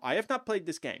 Now, I have not played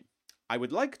this game. I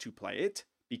would like to play it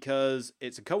because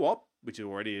it's a co-op, which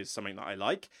already is something that I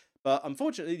like. But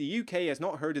unfortunately, the UK has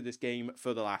not heard of this game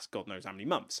for the last God knows how many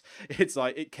months. It's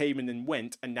it came and then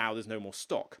went, and now there's no more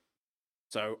stock.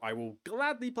 So I will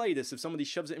gladly play this if somebody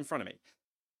shoves it in front of me.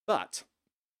 But,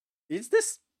 is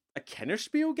this a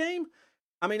Kennerspiel game?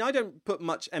 I mean, I don't put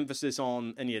much emphasis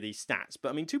on any of these stats, but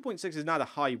I mean, 2.6 is not a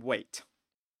high weight.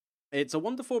 It's a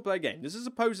 1-to-4 player game. This is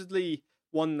supposedly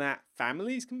one that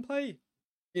families can play,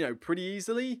 pretty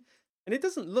easily. And it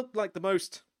doesn't look like the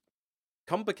most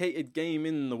complicated game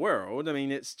in the world. I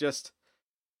mean, it's just,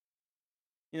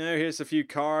 here's a few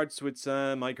cards with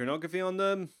some iconography on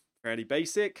them. Fairly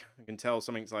basic. I can tell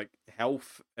something's like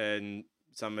health and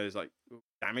some is like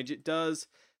damage it does.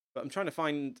 But I'm trying to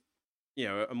find,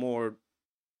 a more...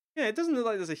 Yeah, it doesn't look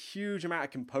like there's a huge amount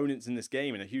of components in this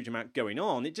game and a huge amount going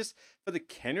on. It just, for the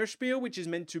Kennerspiel, which is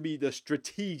meant to be the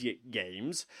strategic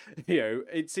games,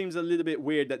 it seems a little bit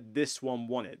weird that this one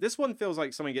won it. This one feels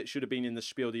like something that should have been in the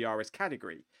Spiel des Jahres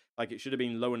category. Like it should have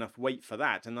been low enough weight for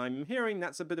that. And I'm hearing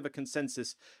that's a bit of a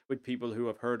consensus with people who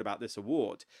have heard about this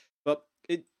award. But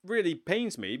it really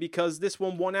pains me because this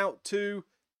one won out to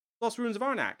Lost Ruins of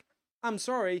Arnak. I'm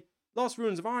sorry, Lost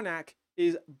Ruins of Arnak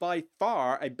is by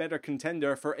far a better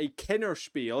contender for a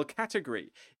Kennerspiel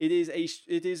category. It is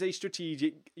a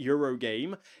strategic Euro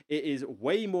game. It is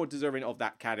way more deserving of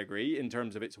that category in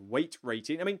terms of its weight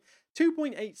rating. I mean,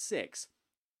 2.86.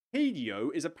 Paidio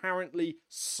is apparently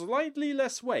slightly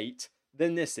less weight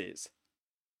than this is.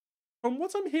 From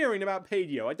what I'm hearing about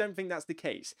Paidio, I don't think that's the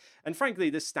case. And frankly,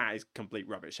 this stat is complete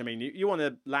rubbish. I mean, you want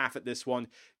to laugh at this one,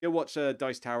 go watch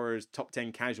Dice Tower's Top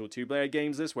 10 Casual 2-player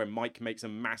games list, where Mike makes a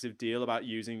massive deal about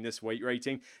using this weight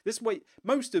rating.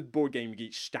 Most of Board Game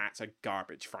Geek's stats are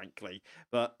garbage, frankly.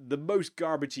 But the most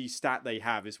garbagey stat they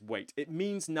have is weight. It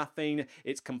means nothing,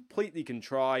 it's completely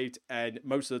contrived, and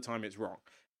most of the time it's wrong.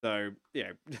 So,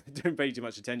 don't pay too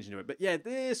much attention to it. But yeah,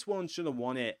 this one should have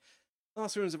won it.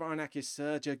 Last Ruins of Arnak is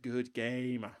such a good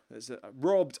game. It's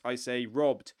robbed, I say,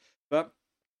 robbed. But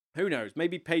who knows?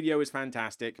 Maybe Paidio is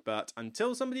fantastic, but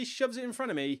until somebody shoves it in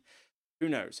front of me, who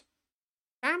knows?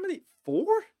 Family 4?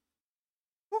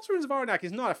 Lost Ruins of Arnak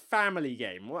is not a family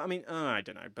game. Well, I mean, I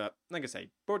don't know, but like I say,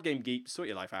 Board Game Geek, sort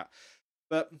your life out.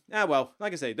 But, well,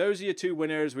 like I say, those are your two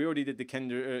winners. We already did the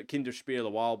Kinderspiel a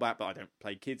while back, but I don't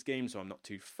play kids games, so I'm not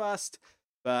too fussed.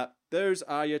 But those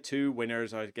are your two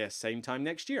winners, I guess, same time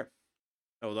next year.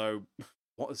 Although,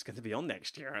 what is going to be on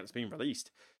next year? It's been released.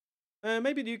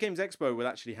 Maybe New Games Expo will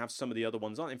actually have some of the other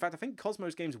ones on. In fact, I think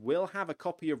Cosmos Games will have a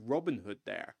copy of Robin Hood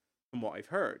there, from what I've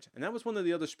heard. And that was one of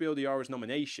the other Spiel des Jahres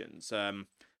nominations. I wonder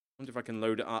if I can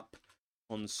load it up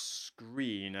on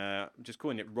screen. I'm just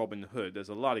calling it Robin Hood. There's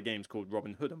a lot of games called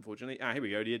Robin Hood, unfortunately. Here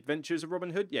we go. The Adventures of Robin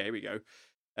Hood. Yeah, here we go.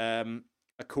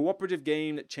 A cooperative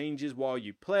game that changes while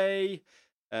you play.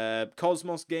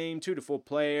 Cosmos game, 2 to 4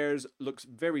 players, looks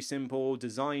very simple,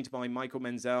 designed by Michael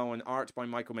Menzel and art by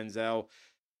Michael Menzel.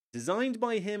 Designed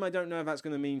by him, I don't know if that's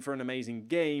going to mean for an amazing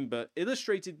game, but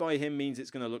illustrated by him means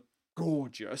it's going to look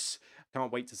gorgeous.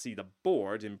 Can't wait to see the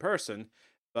board in person.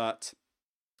 But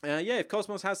if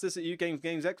Cosmos has this at UK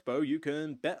Games Expo, you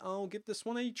can bet I'll give this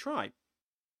one a try.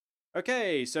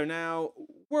 Okay, so now,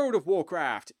 World of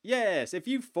Warcraft. Yes, if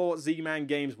you thought Z-Man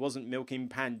Games wasn't milking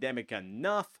Pandemic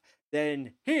enough,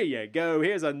 then here you go,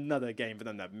 here's another game for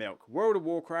them to milk. World of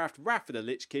Warcraft, Wrath of the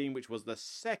Lich King, which was the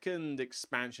second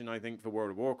expansion, I think, for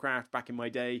World of Warcraft back in my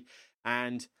day.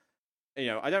 And,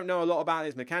 I don't know a lot about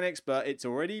its mechanics, but it's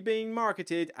already being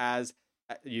marketed as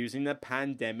using the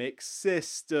Pandemic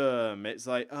system. It's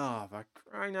like, for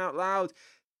crying out loud,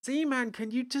 Z-Man,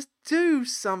 can you just do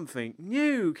something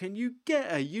new? Can you get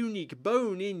a unique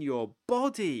bone in your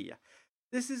body?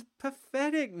 This is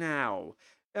pathetic now.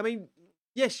 I mean,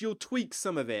 yes, you'll tweak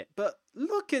some of it, but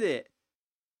look at it.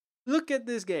 Look at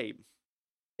this game.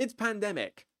 It's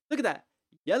Pandemic. Look at that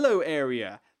yellow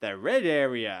area, the red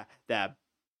area, the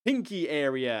pinky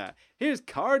area. Here's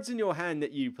cards in your hand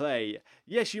that you play.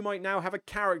 Yes, you might now have a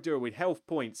character with health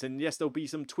points, and yes, there'll be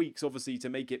some tweaks, obviously, to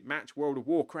make it match World of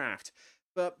Warcraft.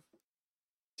 But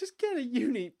just get a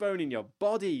unique bone in your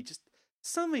body. Just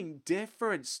something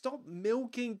different. Stop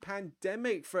milking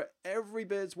Pandemic for every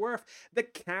bit it's worth. The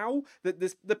cow,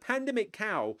 the Pandemic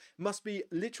cow must be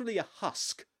literally a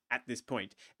husk at this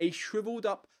point. A shriveled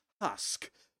up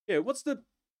husk. What's the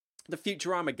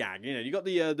Futurama gag? You got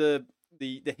the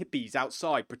hippies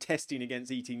outside protesting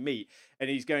against eating meat, and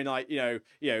he's going like,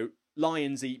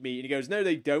 lions eat meat, and he goes, no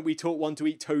they don't, we taught one to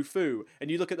eat tofu. And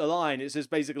you look at the lion, it's just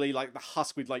basically like the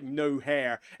husk with like no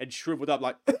hair and shriveled up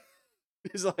like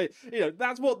it's like,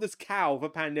 that's what this cow for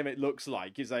Pandemic looks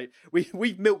like. It's like,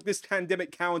 we've milked this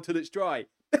Pandemic cow until it's dry.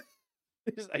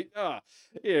 It's like,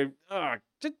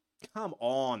 just come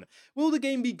on. Will the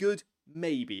game be good?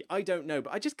 Maybe. I don't know,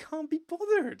 but I just can't be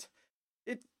bothered.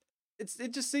 It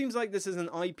just seems like this is an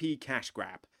IP cash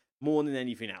grab more than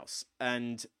anything else.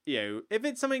 And, if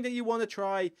it's something that you want to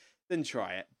try, then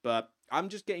try it. But I'm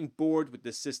just getting bored with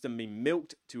the system being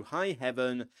milked to high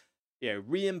heaven.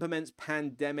 Re-implements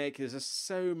Pandemic. There's just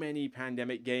so many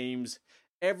Pandemic games.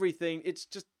 Everything. It's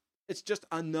just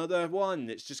another one.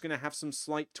 It's just going to have some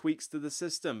slight tweaks to the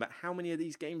system. But how many of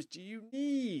these games do you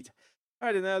need?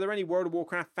 I don't know. Are there any World of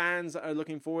Warcraft fans that are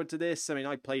looking forward to this? I mean,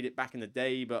 I played it back in the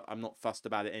day, but I'm not fussed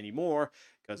about it anymore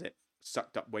because it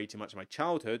sucked up way too much of my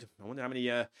childhood. I wonder how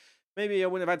many... maybe I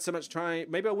wouldn't have had so much try.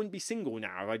 Maybe I wouldn't be single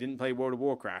now if I didn't play World of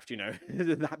Warcraft,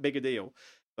 that big a deal.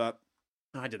 But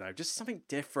I don't know, just something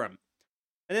different.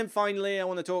 And then finally, I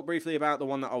want to talk briefly about the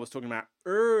one that I was talking about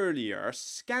earlier.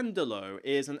 Scandalo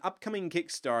is an upcoming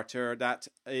Kickstarter that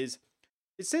is...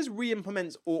 It says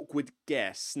re-implements Awkward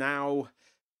Guess. Now,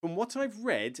 from what I've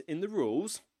read in the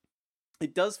rules,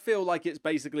 it does feel like it's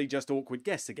basically just Awkward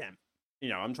Guess again.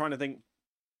 I'm trying to think,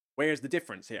 where's the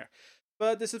difference here?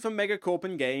 But this is from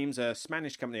Megacorp Games, a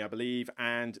Spanish company, I believe,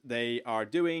 and they are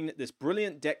doing this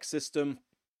brilliant deck system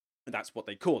That's what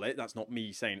they call it. That's not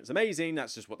me saying it's amazing.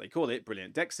 That's just what they call it.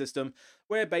 Brilliant deck system,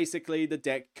 where basically the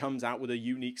deck comes out with a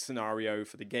unique scenario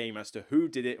for the game as to who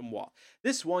did it and what.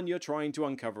 This one, you're trying to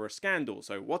uncover a scandal.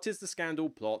 So what is the scandal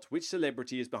plot? Which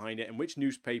celebrity is behind it? And which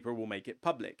newspaper will make it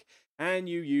public? And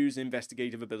you use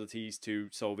investigative abilities to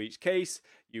solve each case.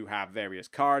 You have various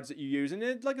cards that you use.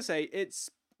 And like I say,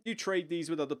 you trade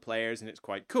these with other players and it's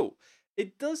quite cool.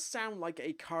 It does sound like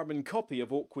a carbon copy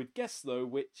of Awkward Guess though,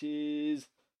 which is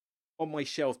on my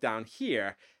shelf down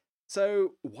here.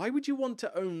 So why would you want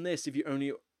to own this if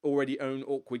you already own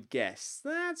Awkward Guess?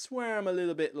 That's where I'm a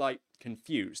little bit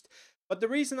confused. But the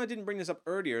reason I didn't bring this up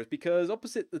earlier is because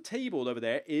opposite the table over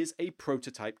there is a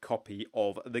prototype copy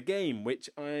of the game, which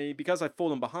because I've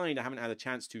fallen behind, I haven't had a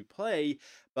chance to play,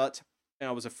 but I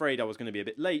was afraid I was going to be a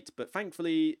bit late, but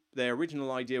thankfully their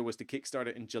original idea was to kickstart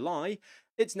it in July.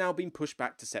 It's now been pushed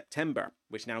back to September,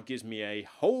 which now gives me a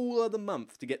whole other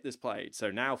month to get this played. So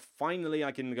now finally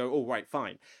I can go, oh right,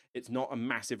 fine. It's not a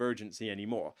massive urgency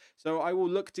anymore. So I will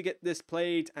look to get this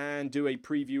played and do a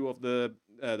preview of the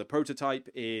prototype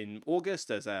in August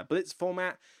as a Blitz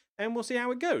format, and we'll see how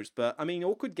it goes. But I mean,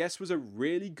 Awkward Guess was a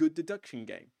really good deduction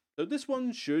game. So this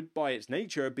one should, by its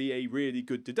nature, be a really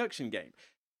good deduction game.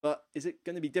 But is it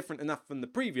going to be different enough from the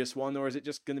previous one, or is it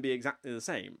just going to be exactly the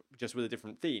same, just with a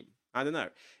different theme? I don't know.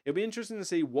 It'll be interesting to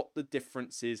see what the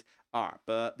differences are.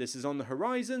 But this is on the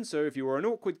horizon, so if you are an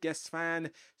Awkward Guess fan,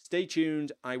 stay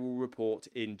tuned. I will report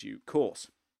in due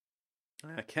course.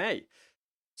 Okay.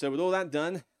 So with all that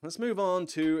done, let's move on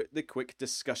to the quick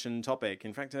discussion topic.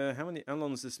 In fact, how long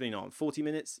has this been on? 40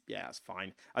 minutes? Yeah, that's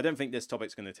fine. I don't think this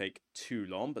topic's going to take too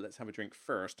long, but let's have a drink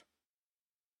first.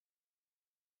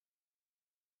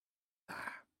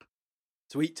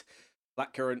 Sweet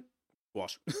blackcurrant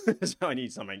squash. So I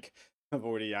need something. I've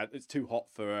already had. It's too hot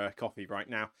for coffee right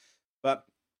now. But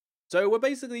so we're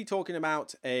basically talking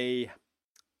about a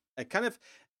kind of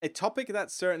a topic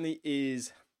that certainly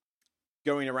is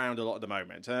going around a lot at the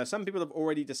moment. Some people have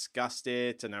already discussed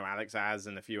it. I know Alex has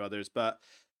and a few others. But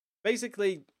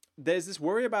basically, there's this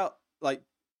worry about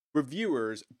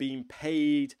reviewers being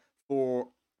paid for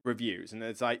reviews, and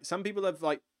it's some people have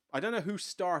I don't know who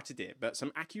started it, but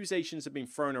some accusations have been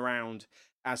thrown around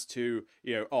as to,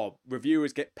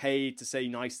 reviewers get paid to say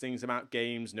nice things about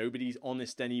games. Nobody's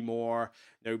honest anymore.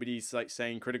 Nobody's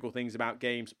saying critical things about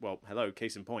games. Well, hello,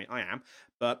 case in point, I am.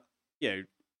 But,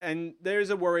 and there's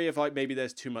a worry of maybe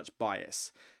there's too much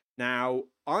bias. Now,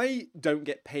 I don't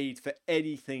get paid for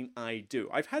anything I do.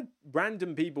 I've had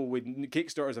random people with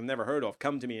Kickstarters I've never heard of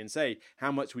come to me and say,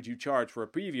 how much would you charge for a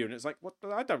preview? And it's what?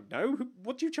 I don't know.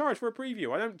 What do you charge for a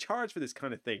preview? I don't charge for this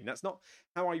kind of thing. That's not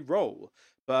how I roll.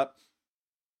 But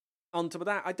on top of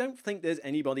that, I don't think there's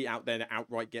anybody out there that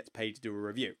outright gets paid to do a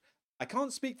review. I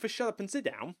can't speak for Shut Up and Sit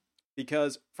Down,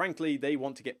 because frankly they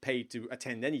want to get paid to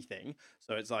attend anything,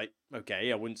 so it's okay,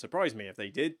 it wouldn't surprise me if they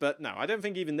did, but no, I don't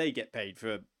think even they get paid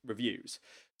for reviews.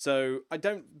 So I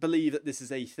don't believe that this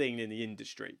is a thing in the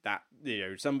industry, that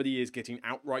somebody is getting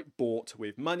outright bought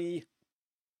with money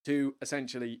to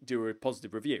essentially do a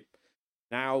positive review.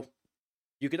 Now,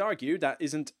 you could argue that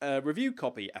isn't a review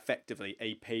copy effectively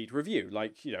a paid review,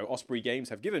 Osprey Games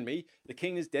have given me The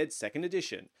King is Dead 2nd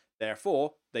edition.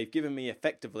 Therefore, they've given me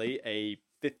effectively a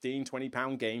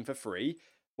 £15-20 game for free.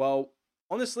 Well,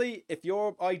 honestly, if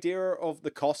your idea of the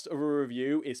cost of a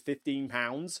review is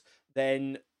 £15,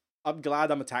 then I'm glad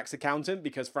I'm a tax accountant,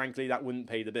 because frankly, that wouldn't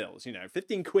pay the bills.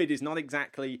 15 quid is not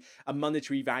exactly a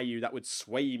monetary value that would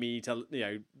sway me to,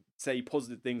 say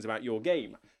positive things about your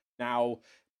game. Now,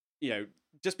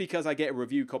 just because I get a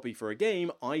review copy for a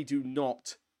game, I do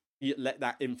not let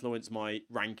that influence my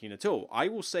ranking at all. I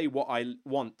will say what I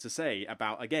want to say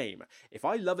about a game. If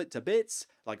I love it to bits,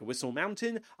 like a Whistle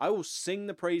Mountain, I will sing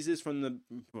the praises from the,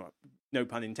 no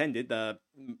pun intended, the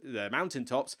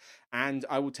mountaintops, and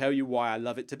I will tell you why I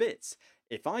love it to bits.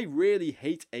 If I really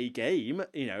hate a game,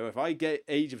 if I get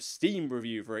Age of Steam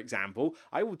review, for example,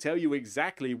 I will tell you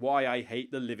exactly why I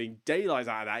hate the living daylights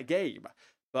out of that game.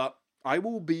 But I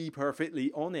will be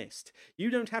perfectly honest.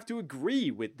 You don't have to agree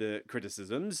with the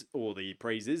criticisms or the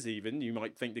praises even. You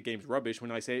might think the game's rubbish when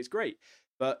I say it's great.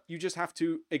 But you just have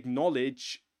to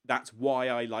acknowledge that's why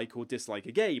I like or dislike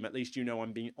a game. At least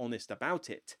I'm being honest about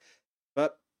it.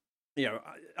 But,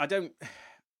 I don't...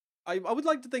 I would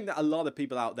like to think that a lot of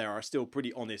people out there are still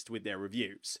pretty honest with their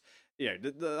reviews. I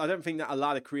don't think that a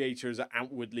lot of creators are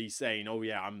outwardly saying, oh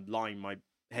yeah, I'm lying my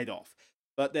head off.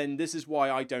 But then this is why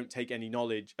I don't take any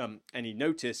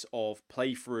notice of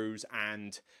playthroughs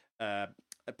and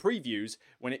previews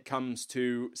when it comes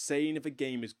to saying if a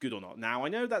game is good or not. Now, I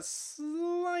know that's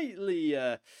slightly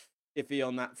iffy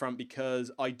on that front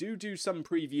because I do some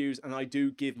previews and I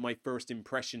do give my first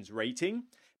impressions rating.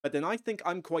 But then I think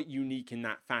I'm quite unique in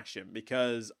that fashion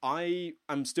because I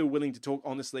am still willing to talk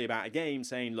honestly about a game,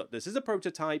 saying, look, this is a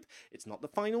prototype. It's not the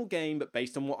final game, but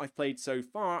based on what I've played so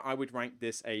far, I would rank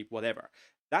this a whatever.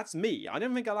 That's me. I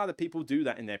don't think a lot of people do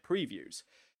that in their previews.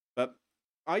 But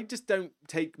I just don't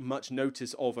take much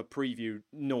notice of a preview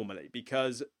normally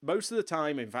because most of the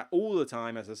time, in fact, all the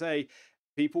time, as I say,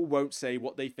 people won't say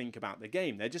what they think about the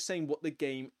game. They're just saying what the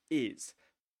game is.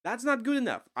 That's not good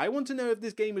enough. I want to know if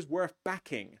this game is worth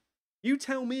backing. You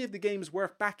tell me if the game is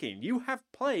worth backing. You have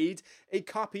played a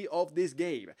copy of this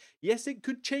game. Yes, it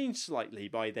could change slightly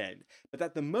by then, but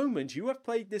at the moment you have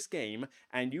played this game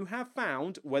and you have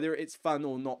found whether it's fun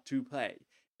or not to play.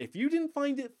 If you didn't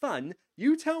find it fun,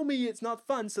 you tell me it's not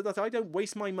fun so that I don't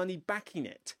waste my money backing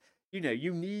it.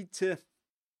 You need to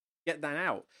get that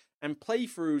out. And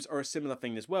playthroughs are a similar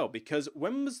thing as well, because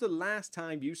when was the last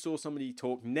time you saw somebody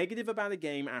talk negative about a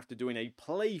game after doing a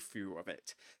playthrough of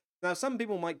it? Now, some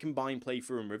people might combine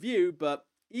playthrough and review, but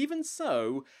even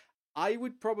so, I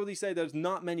would probably say there's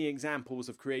not many examples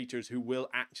of creators who will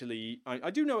actually... I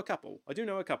do know a couple.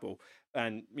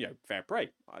 And, fair play.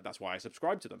 That's why I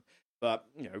subscribe to them. But,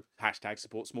 hashtag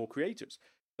support small creators.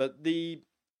 But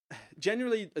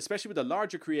generally, especially with the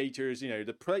larger creators,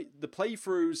 the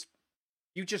playthroughs...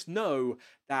 You just know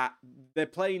that they're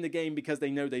playing the game because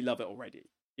they know they love it already.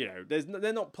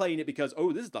 They're not playing it because,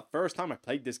 oh, this is the first time I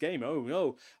played this game. Oh,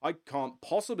 no, I can't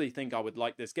possibly think I would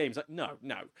like this game. It's like, no.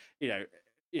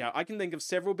 I can think of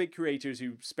several big creators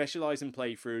who specialize in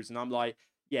playthroughs, and I'm like,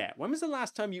 yeah, when was the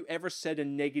last time you ever said a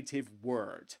negative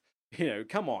word?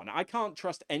 Come on. I can't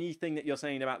trust anything that you're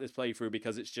saying about this playthrough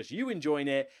because it's just you enjoying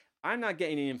it. I'm not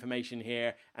getting any information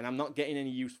here, and I'm not getting any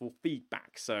useful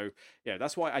feedback. So,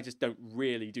 that's why I just don't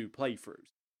really do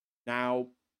playthroughs. Now,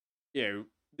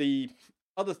 the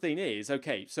other thing is,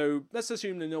 okay, so let's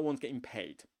assume that no one's getting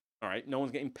paid. All right, no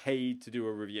one's getting paid to do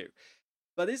a review.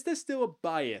 But is there still a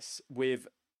bias with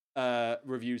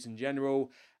reviews in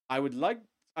general? I'd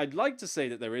like to say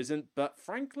that there isn't, but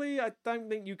frankly, I don't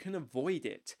think you can avoid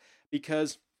it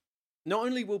because not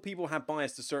only will people have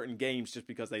bias to certain games just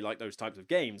because they like those types of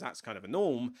games, that's kind of a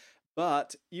norm,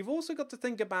 but you've also got to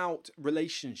think about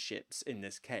relationships in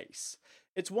this case.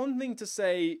 It's one thing to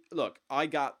say, look, I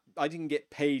didn't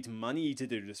get paid money to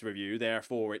do this review,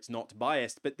 therefore it's not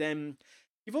biased, but then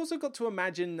you've also got to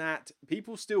imagine that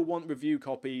people still want review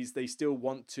copies, they still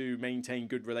want to maintain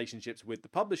good relationships with the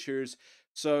publishers,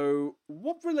 so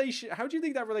how do you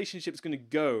think that relationship's going to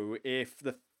go if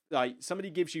somebody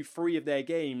gives you 3 of their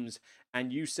games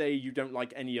and you say you don't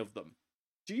like any of them?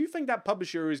 Do you think that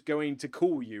publisher is going to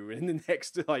call you in the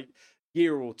next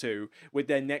year or two with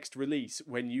their next release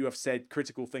when you have said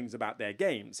critical things about their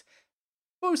games?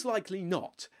 Most likely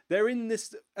not. They're in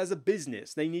this as a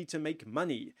business. They need to make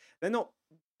money. They're not,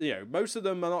 most of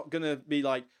them are not going to be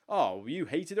like, oh, you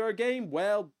hated our game?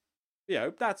 Well,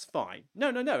 that's fine.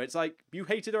 No. It's like, you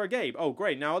hated our game. Oh,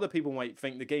 great. Now other people might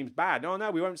think the game's bad.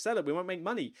 No, we won't sell it. We won't make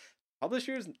money.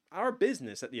 Publishers are a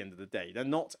business at the end of the day. They're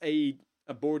not a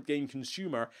board game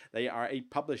consumer. They are a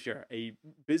publisher, a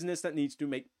business that needs to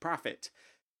make profit.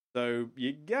 So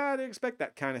you gotta expect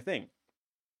that kind of thing.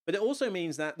 But it also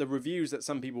means that the reviews that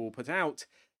some people will put out,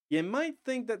 you might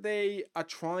think that they are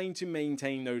trying to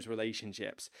maintain those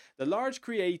relationships. The large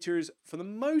creators, for the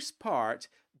most part,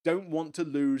 don't want to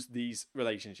lose these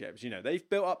relationships. They've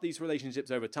built up these relationships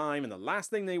over time, and the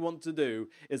last thing they want to do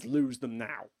is lose them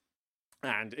now.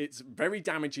 And it's very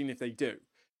damaging if they do.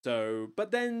 So,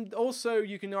 but then also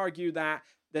you can argue that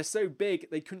they're so big,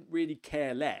 they couldn't really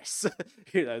care less.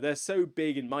 They're so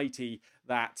big and mighty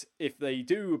that if they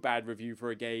do a bad review for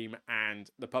a game and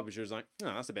the publisher's like,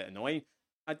 oh, that's a bit annoying,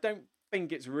 I don't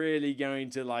think it's really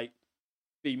going to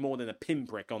be more than a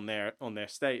pinprick on their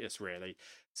status, really.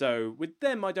 So with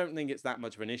them, I don't think it's that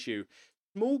much of an issue.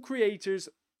 Small creators,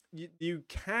 you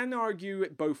can argue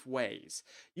it both ways.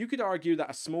 You could argue that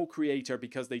a small creator,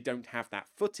 because they don't have that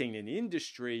footing in the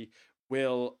industry,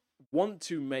 will want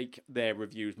to make their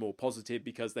reviews more positive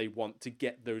because they want to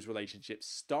get those relationships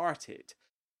started.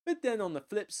 But then on the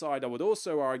flip side, I would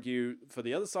also argue for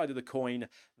the other side of the coin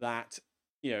that,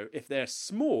 if they're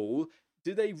small,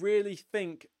 do they really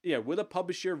think, will a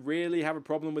publisher really have a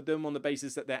problem with them on the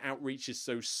basis that their outreach is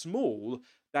so small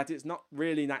that it's not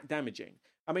really that damaging?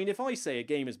 I mean, if I say a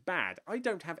game is bad, I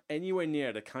don't have anywhere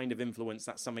near the kind of influence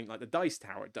that something like the Dice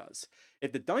Tower does.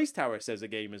 If the Dice Tower says a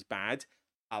game is bad,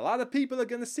 a lot of people are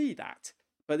going to see that.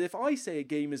 But if I say a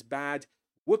game is bad,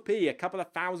 whoopee, a couple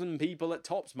of thousand people at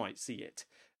tops might see it.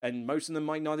 And most of them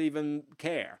might not even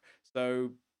care.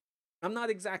 So I'm not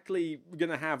exactly going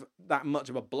to have that much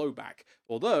of a blowback.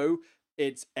 Although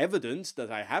it's evident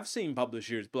that I have seen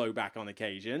publishers blow back on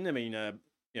occasion. I mean,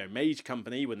 Mage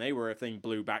Company, when they were a thing,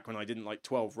 blew back when I didn't like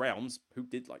 12 Realms. Who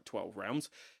did like 12 Realms?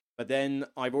 But then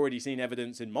I've already seen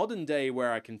evidence in modern day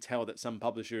where I can tell that some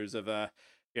publishers have,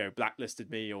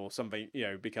 blacklisted me or something,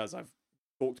 because I've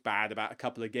talked bad about a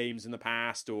couple of games in the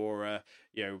past, or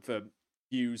for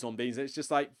views on things. It's just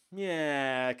like,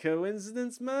 yeah,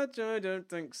 coincidence much? I don't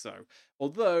think so.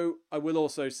 Although I will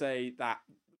also say that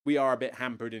we are a bit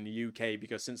hampered in the UK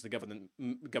because since the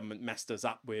government messed us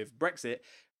up with Brexit,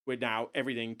 where now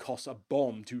everything costs a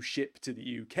bomb to ship to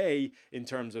the UK in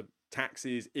terms of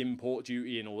taxes, import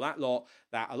duty, and all that lot,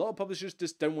 that a lot of publishers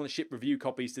just don't want to ship review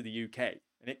copies to the UK.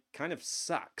 And it kind of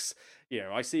sucks.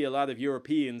 I see a lot of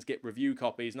Europeans get review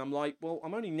copies, and I'm like, well,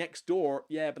 I'm only next door.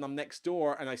 Yeah, but I'm next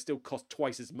door, and I still cost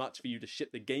twice as much for you to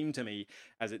ship the game to me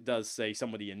as it does, say,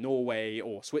 somebody in Norway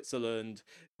or Switzerland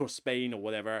or Spain or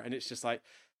whatever. And it's just like,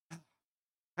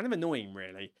 kind of annoying,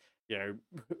 really.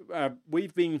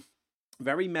 We've been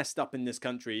very messed up in this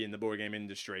country in the board game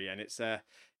industry, and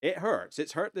it hurts.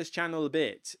 It's hurt this channel a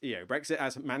bit. Brexit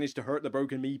has managed to hurt the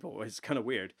Broken Meeple. It's kind of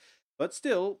weird, but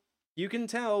still, you can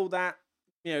tell that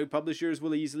publishers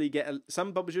will easily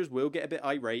some publishers will get a bit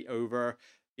irate over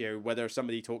whether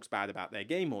somebody talks bad about their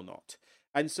game or not.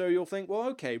 And so you'll think, well,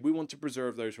 okay, we want to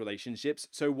preserve those relationships.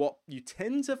 So what you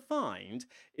tend to find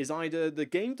is either the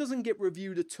game doesn't get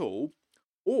reviewed at all,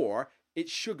 or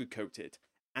it's sugar-coated.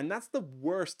 And that's the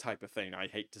worst type of thing I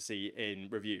hate to see in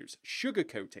reviews.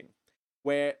 Sugarcoating,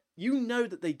 where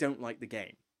that they don't like the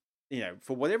game.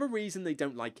 For whatever reason, they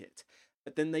don't like it.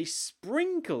 But then they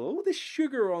sprinkle all this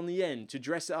sugar on the end to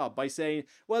dress it up by saying,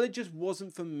 well, it just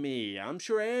wasn't for me. I'm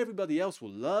sure everybody else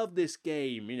will love this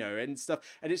game, and stuff.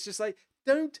 And it's just like,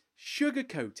 don't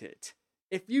sugarcoat it.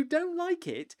 If you don't like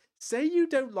it, say you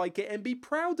don't like it and be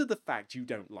proud of the fact you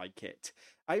don't like it.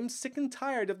 I'm sick and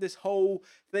tired of this whole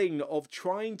thing of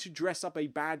trying to dress up a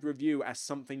bad review as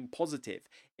something positive.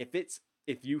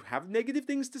 If you have negative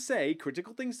things to say,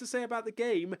 critical things to say about the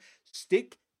game,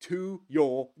 stick to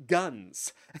your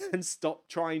guns and stop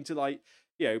trying to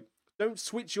don't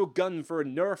switch your gun for a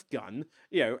Nerf gun.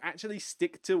 Actually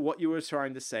stick to what you were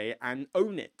trying to say and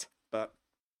own it. But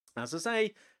as I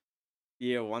say,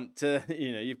 you want to,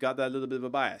 you've got that little bit of a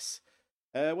bias.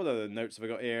 What other notes have I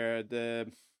got here?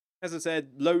 As I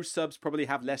said, low subs probably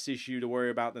have less issue to worry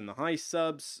about than the high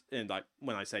subs. And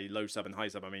when I say low sub and high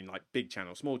sub, I mean like big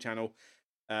channel, small channel.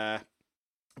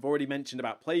 I've already mentioned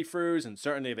about playthroughs, and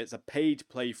certainly if it's a paid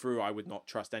playthrough, I would not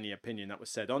trust any opinion that was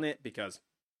said on it, because,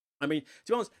 to be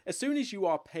honest, as soon as you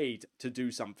are paid to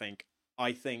do something,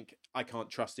 I think I can't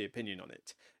trust the opinion on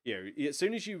it. As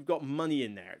soon as you've got money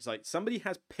in there, it's like somebody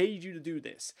has paid you to do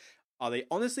this. Are they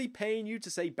honestly paying you to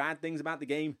say bad things about the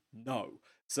game? No.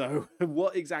 So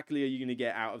what exactly are you going to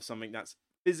get out of something that's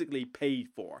physically paid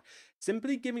for?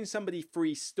 Simply giving somebody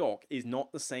free stock is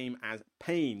not the same as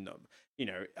paying them.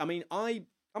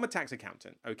 I'm a tax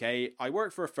accountant, okay? I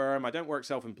work for a firm. I don't work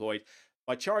self-employed.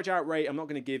 My charge out rate, I'm not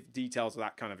going to give details of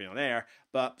that kind of thing on air,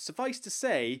 but suffice to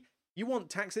say, you want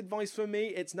tax advice from me?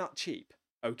 It's not cheap,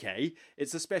 okay?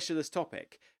 It's a specialist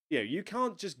topic. You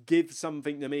can't just give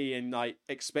something to me and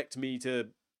expect me to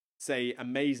say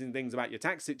amazing things about your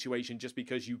tax situation just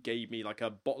because you gave me a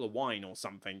bottle of wine or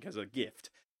something as a gift.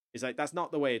 It's that's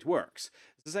not the way it works.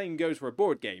 The same goes for a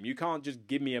board game. You can't just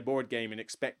give me a board game and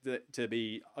expect it to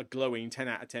be a glowing 10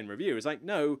 out of 10 review. It's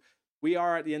no, we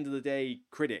are at the end of the day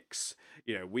critics.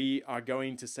 We are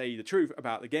going to say the truth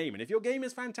about the game. And if your game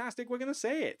is fantastic, we're going to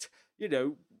say it.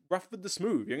 Rough with the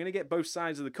smooth. You're going to get both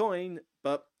sides of the coin,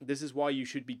 but this is why you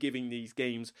should be giving these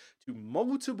games to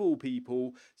multiple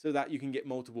people so that you can get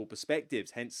multiple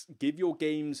perspectives. Hence, give your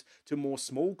games to more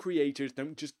small creators.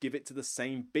 Don't just give it to the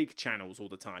same big channels all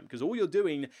the time, because all you're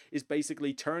doing is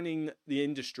basically turning the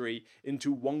industry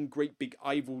into one great big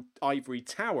ivory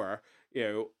tower.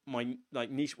 My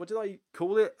niche, what did I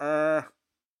call it?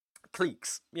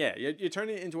 Cliques. Yeah, you're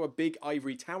turning it into a big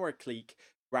ivory tower clique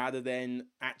rather than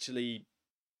actually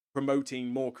promoting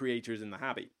more creators in the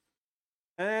hobby.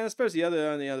 And I suppose the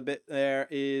other bit there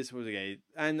is,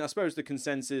 and I suppose the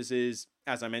consensus is,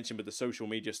 as I mentioned with the social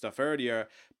media stuff earlier,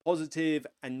 positive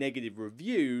and negative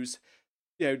reviews.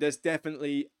 There's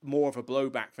definitely more of a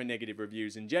blowback for negative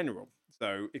reviews in general.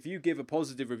 So if you give a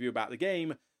positive review about the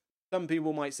game, some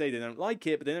people might say they don't like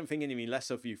it, but they don't think any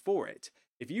less of you for it.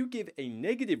 If you give a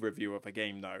negative review of a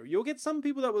game, though, you'll get some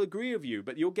people that will agree with you,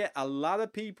 but you'll get a lot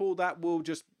of people that will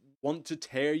just want to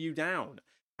tear you down.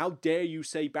 How dare you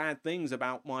say bad things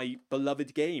about my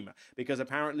beloved game? Because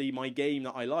apparently my game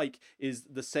that I like is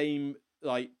the same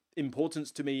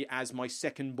importance to me as my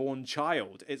second born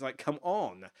child. It's like, come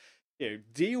on.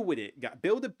 Deal with it.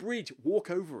 Build a bridge,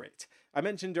 walk over it. I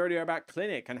mentioned earlier about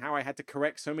Clinic and how I had to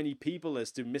correct so many people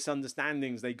as to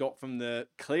misunderstandings they got from the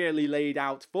clearly laid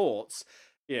out thoughts.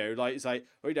 It's like,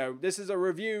 this is a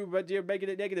review, but you're making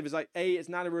it negative. It's like, it's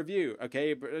not a review,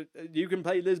 okay? But you can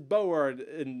play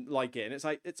Lisboa and like it. And it's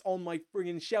like, it's on my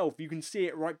friggin' shelf. You can see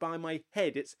it right by my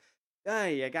head.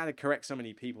 I gotta correct so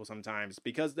many people sometimes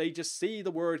because they just see the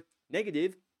word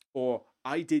negative or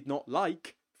I did not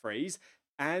like phrase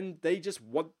and they just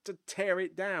want to tear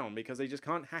it down because they just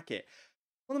can't hack it.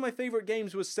 One of my favorite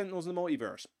games was Sentinels in the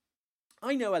Multiverse.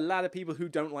 I know a lot of people who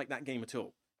don't like that game at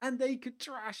all, and they could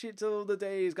trash it till the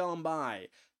days gone by.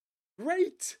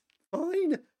 Great,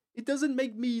 fine. It doesn't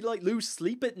make me lose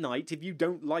sleep at night if you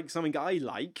don't like something I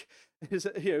like.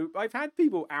 I've had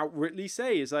people outrightly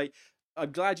say, it's like,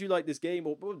 I'm glad you like this game,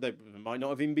 or they might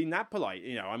not have even been that polite.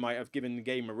 I might have given the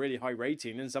game a really high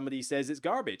rating and somebody says it's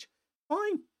garbage.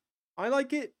 Fine. I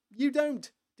like it. You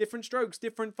don't. Different strokes,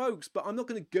 different folks. But I'm not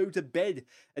going to go to bed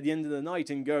at the end of the night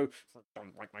and go, I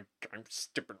don't like my game,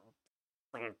 stupid.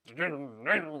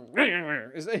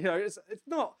 It's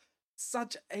not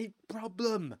such a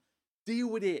problem. Deal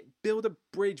with it. Build a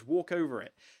bridge. Walk over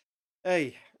it.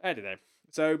 Hey, I don't know.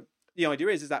 So the idea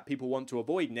is that people want to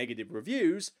avoid negative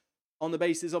reviews on the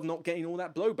basis of not getting all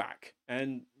that blowback.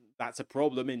 And that's a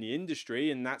problem in the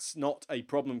industry, and that's not a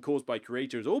problem caused by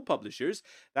creators or publishers.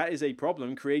 That is a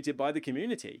problem created by the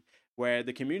community, where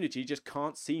the community just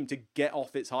can't seem to get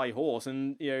off its high horse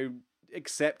and,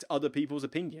 accept other people's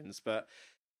opinions. But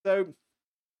so,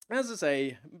 as I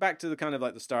say, back to the kind of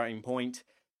the starting point,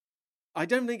 I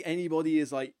don't think anybody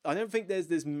is I don't think there's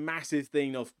this massive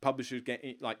thing of publishers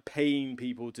getting paying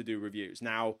people to do reviews.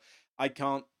 Now, I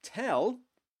can't tell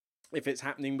if it's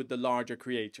happening with the larger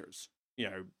creators.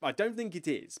 I don't think it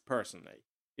is, personally.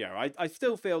 I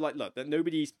still feel look, that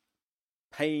nobody's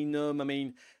paying them. I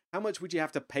mean, how much would you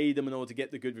have to pay them in order to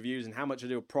get the good reviews, and how much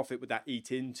of a profit would that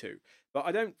eat into? But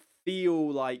I don't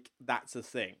feel like that's a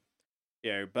thing.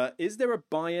 But is there a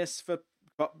bias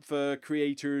for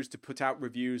creators to put out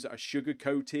reviews that are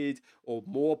sugar-coated or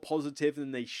more positive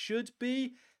than they should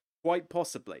be? Quite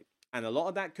possibly. And a lot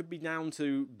of that could be down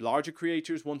to larger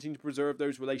creators wanting to preserve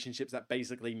those relationships that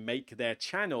basically make their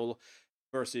channel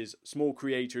versus small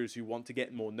creators who want to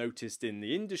get more noticed in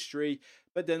the industry.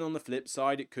 But then on the flip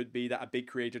side, it could be that a big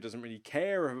creator doesn't really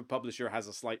care if a publisher has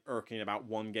a slight irking about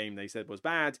one game they said was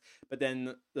bad, but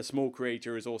then the small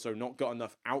creator has also not got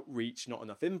enough outreach, not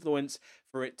enough influence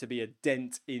for it to be a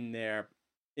dent in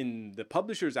the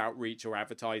publisher's outreach or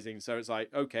advertising. So it's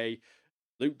like, okay,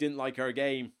 Luke didn't like our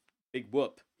game. Big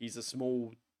whoop. He's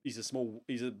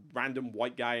a random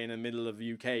white guy in the middle of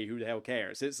the UK. Who the hell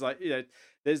cares? It's like,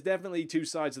 there's definitely two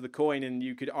sides of the coin, and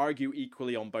you could argue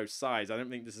equally on both sides. I don't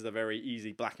think this is a very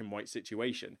easy black and white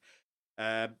situation.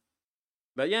 But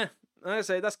yeah, like I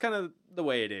say, that's kind of the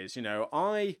way it is.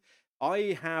 I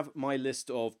have my list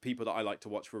of people that I like to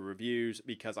watch for reviews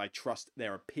because I trust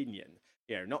their opinion.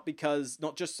 Not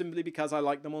just simply because I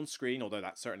like them on screen, although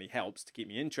that certainly helps to keep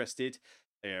me interested.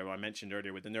 I mentioned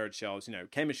earlier with the nerd shelves,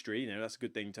 chemistry, that's a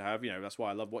good thing to have. That's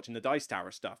why I love watching the Dice Tower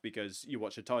stuff, because you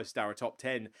watch a Dice Tower top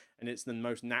 10 and it's the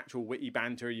most natural, witty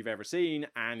banter you've ever seen,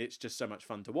 and it's just so much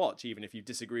fun to watch, even if you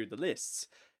disagree with the lists.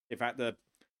 In fact, the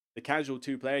casual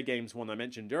two-player games one I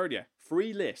mentioned earlier,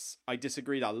 free lists, I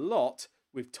disagreed a lot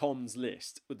with Tom's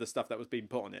list, with the stuff that was being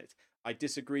put on it. I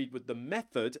disagreed with the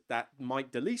method that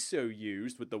Mike DeLiso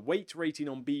used with the weight rating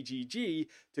on BGG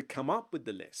to come up with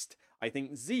the list. I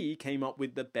think Z came up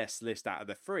with the best list out of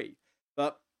the three.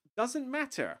 But doesn't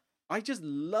matter. I just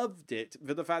loved it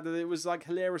for the fact that it was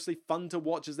hilariously fun to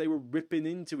watch as they were ripping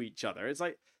into each other. It's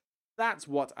that's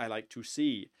what I like to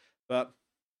see. But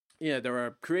there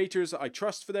are creators that I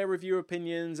trust for their review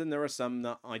opinions, and there are some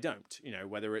that I don't.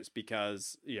 Whether it's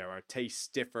because our tastes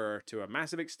differ to a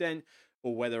massive extent,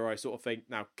 or whether I sort of think,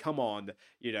 now come on,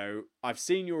 I've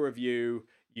seen your review.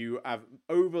 You have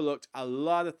overlooked a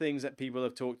lot of things that people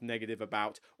have talked negative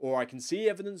about, or I can see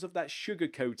evidence of that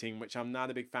sugarcoating, which I'm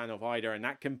not a big fan of either, and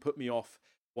that can put me off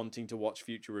wanting to watch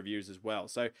future reviews as well.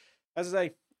 So, as I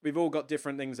say, we've all got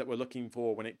different things that we're looking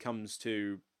for when it comes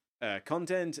to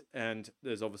content, and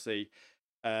there's obviously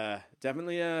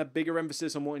definitely a bigger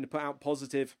emphasis on wanting to put out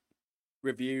positive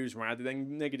reviews rather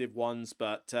than negative ones.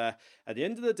 But at the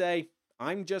end of the day,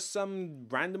 I'm just some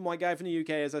random white guy from the UK,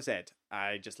 as I said.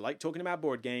 I just like talking about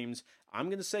board games. I'm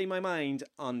going to say my mind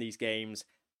on these games,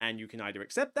 and you can either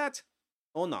accept that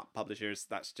or not, publishers.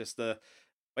 That's just the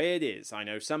way it is. I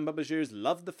know some publishers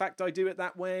love the fact I do it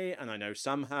that way, and I know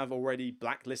some have already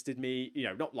blacklisted me,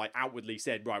 not like outwardly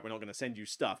said, right, we're not going to send you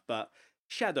stuff, but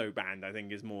shadow banned, I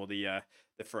think, is more the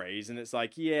phrase. And it's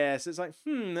like, yes, it's like,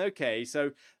 okay,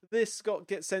 so this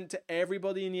gets sent to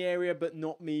everybody in the area, but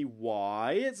not me.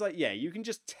 Why? It's like, yeah, you can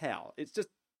just tell. It's just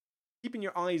keeping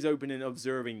your eyes open and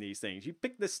observing these things. You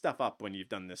pick this stuff up when you've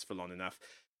done this for long enough.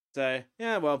 So,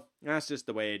 yeah, well, that's just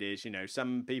the way it is.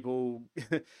 Some people,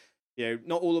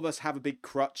 not all of us have a big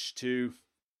crutch to,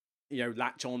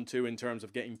 latch on to in terms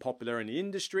of getting popular in the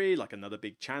industry, like another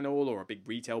big channel or a big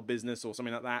retail business or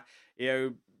something like that.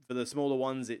 For the smaller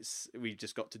ones, we've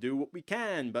just got to do what we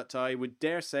can. But I would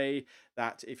dare say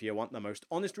that if you want the most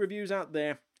honest reviews out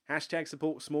there,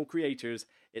 #support small creators,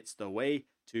 it's the way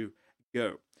to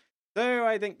go. So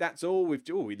I think that's all. We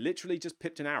literally just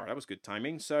pipped an hour. That was good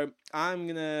timing. So I'm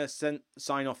going to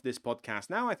sign off this podcast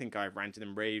now. I think I've ranted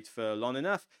and raved for long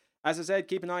enough. As I said,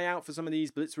 keep an eye out for some of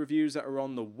these Blitz reviews that are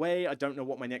on the way. I don't know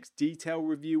what my next detail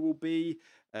review will be.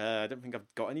 I don't think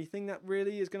I've got anything that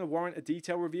really is going to warrant a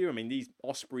detail review. I mean, these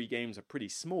Osprey games are pretty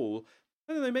small.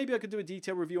 I don't know, maybe I could do a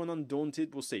detail review on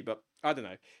Undaunted. We'll see, but I don't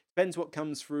know. Depends what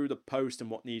comes through the post and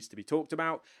what needs to be talked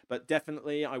about. But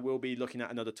definitely, I will be looking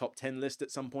at another top 10 list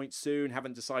at some point soon.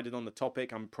 Haven't decided on the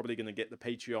topic. I'm probably going to get the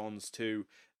Patreons to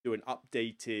do an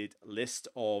updated list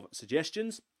of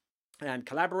suggestions. And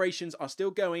collaborations are still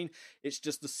going. It's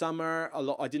just the summer.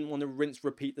 I didn't want to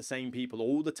repeat the same people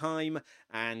all the time.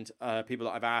 And people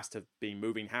that I've asked have been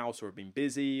moving house or have been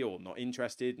busy or not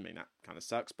interested. I mean, that kind of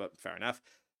sucks, but fair enough.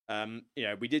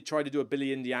 We did try to do a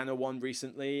Billy Indiana one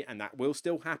recently, and that will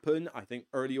still happen. I think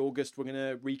early August we're going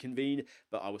to reconvene,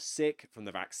 but I was sick from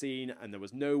the vaccine, and there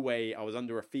was no way, I was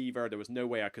under a fever, there was no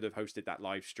way I could have hosted that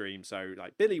live stream. So,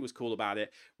 Billy was cool about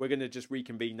it. We're going to just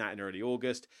reconvene that in early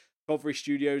August. Covery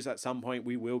Studios, at some point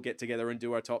we will get together and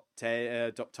do our top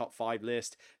 5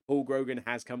 list. Paul Grogan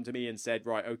has come to me and said,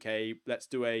 right, okay, let's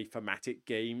do a thematic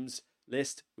games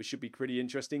list, which should be pretty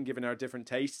interesting given our different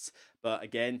tastes. But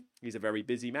again, he's a very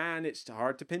busy man. It's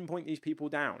hard to pinpoint these people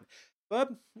down. But,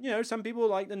 some people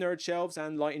like the Nerd Shelves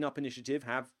and Lighting Up Initiative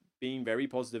have been very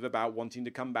positive about wanting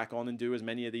to come back on and do as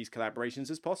many of these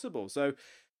collaborations as possible. So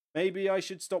maybe I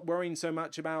should stop worrying so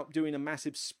much about doing a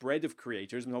massive spread of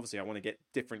creators. And obviously I want to get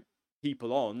different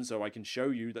people on so I can show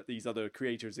you that these other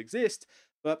creators exist.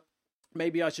 But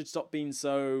maybe I should stop being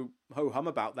so ho-hum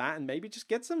about that and maybe just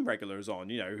get some regulars on,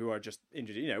 who are just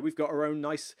interested. We've got our own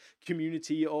nice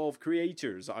community of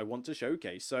creators I want to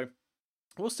showcase. So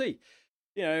we'll see.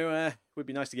 Would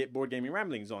be nice to get Board Gaming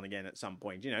Ramblings on again at some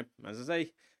point. As I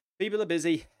say, people are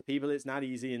busy. It's not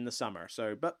easy in the summer.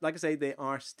 So, but like I say, they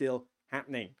are still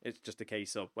happening. It's just a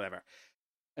case of whatever.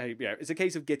 It's a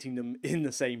case of getting them in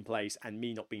the same place and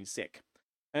me not being sick.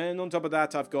 And on top of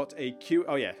that, I've got a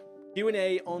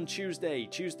Q&A on Tuesday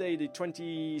the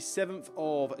 27th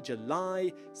of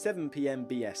July, 7 p.m.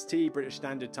 BST, British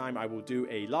Standard Time. I will do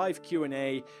a live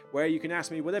Q&A where you can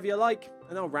ask me whatever you like,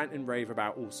 and I'll rant and rave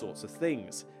about all sorts of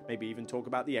things. Maybe even talk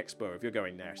about the expo if you're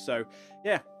going there. So,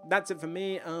 yeah, that's it for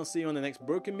me. I'll see you on the next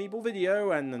Broken Meeple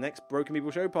video and the next Broken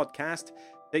Meeple Show podcast.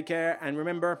 Take care, and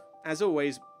remember, as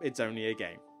always, it's only a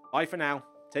game. Bye for now.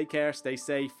 Take care, stay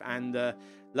safe, and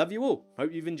love you all.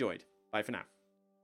 Hope you've enjoyed. Bye for now.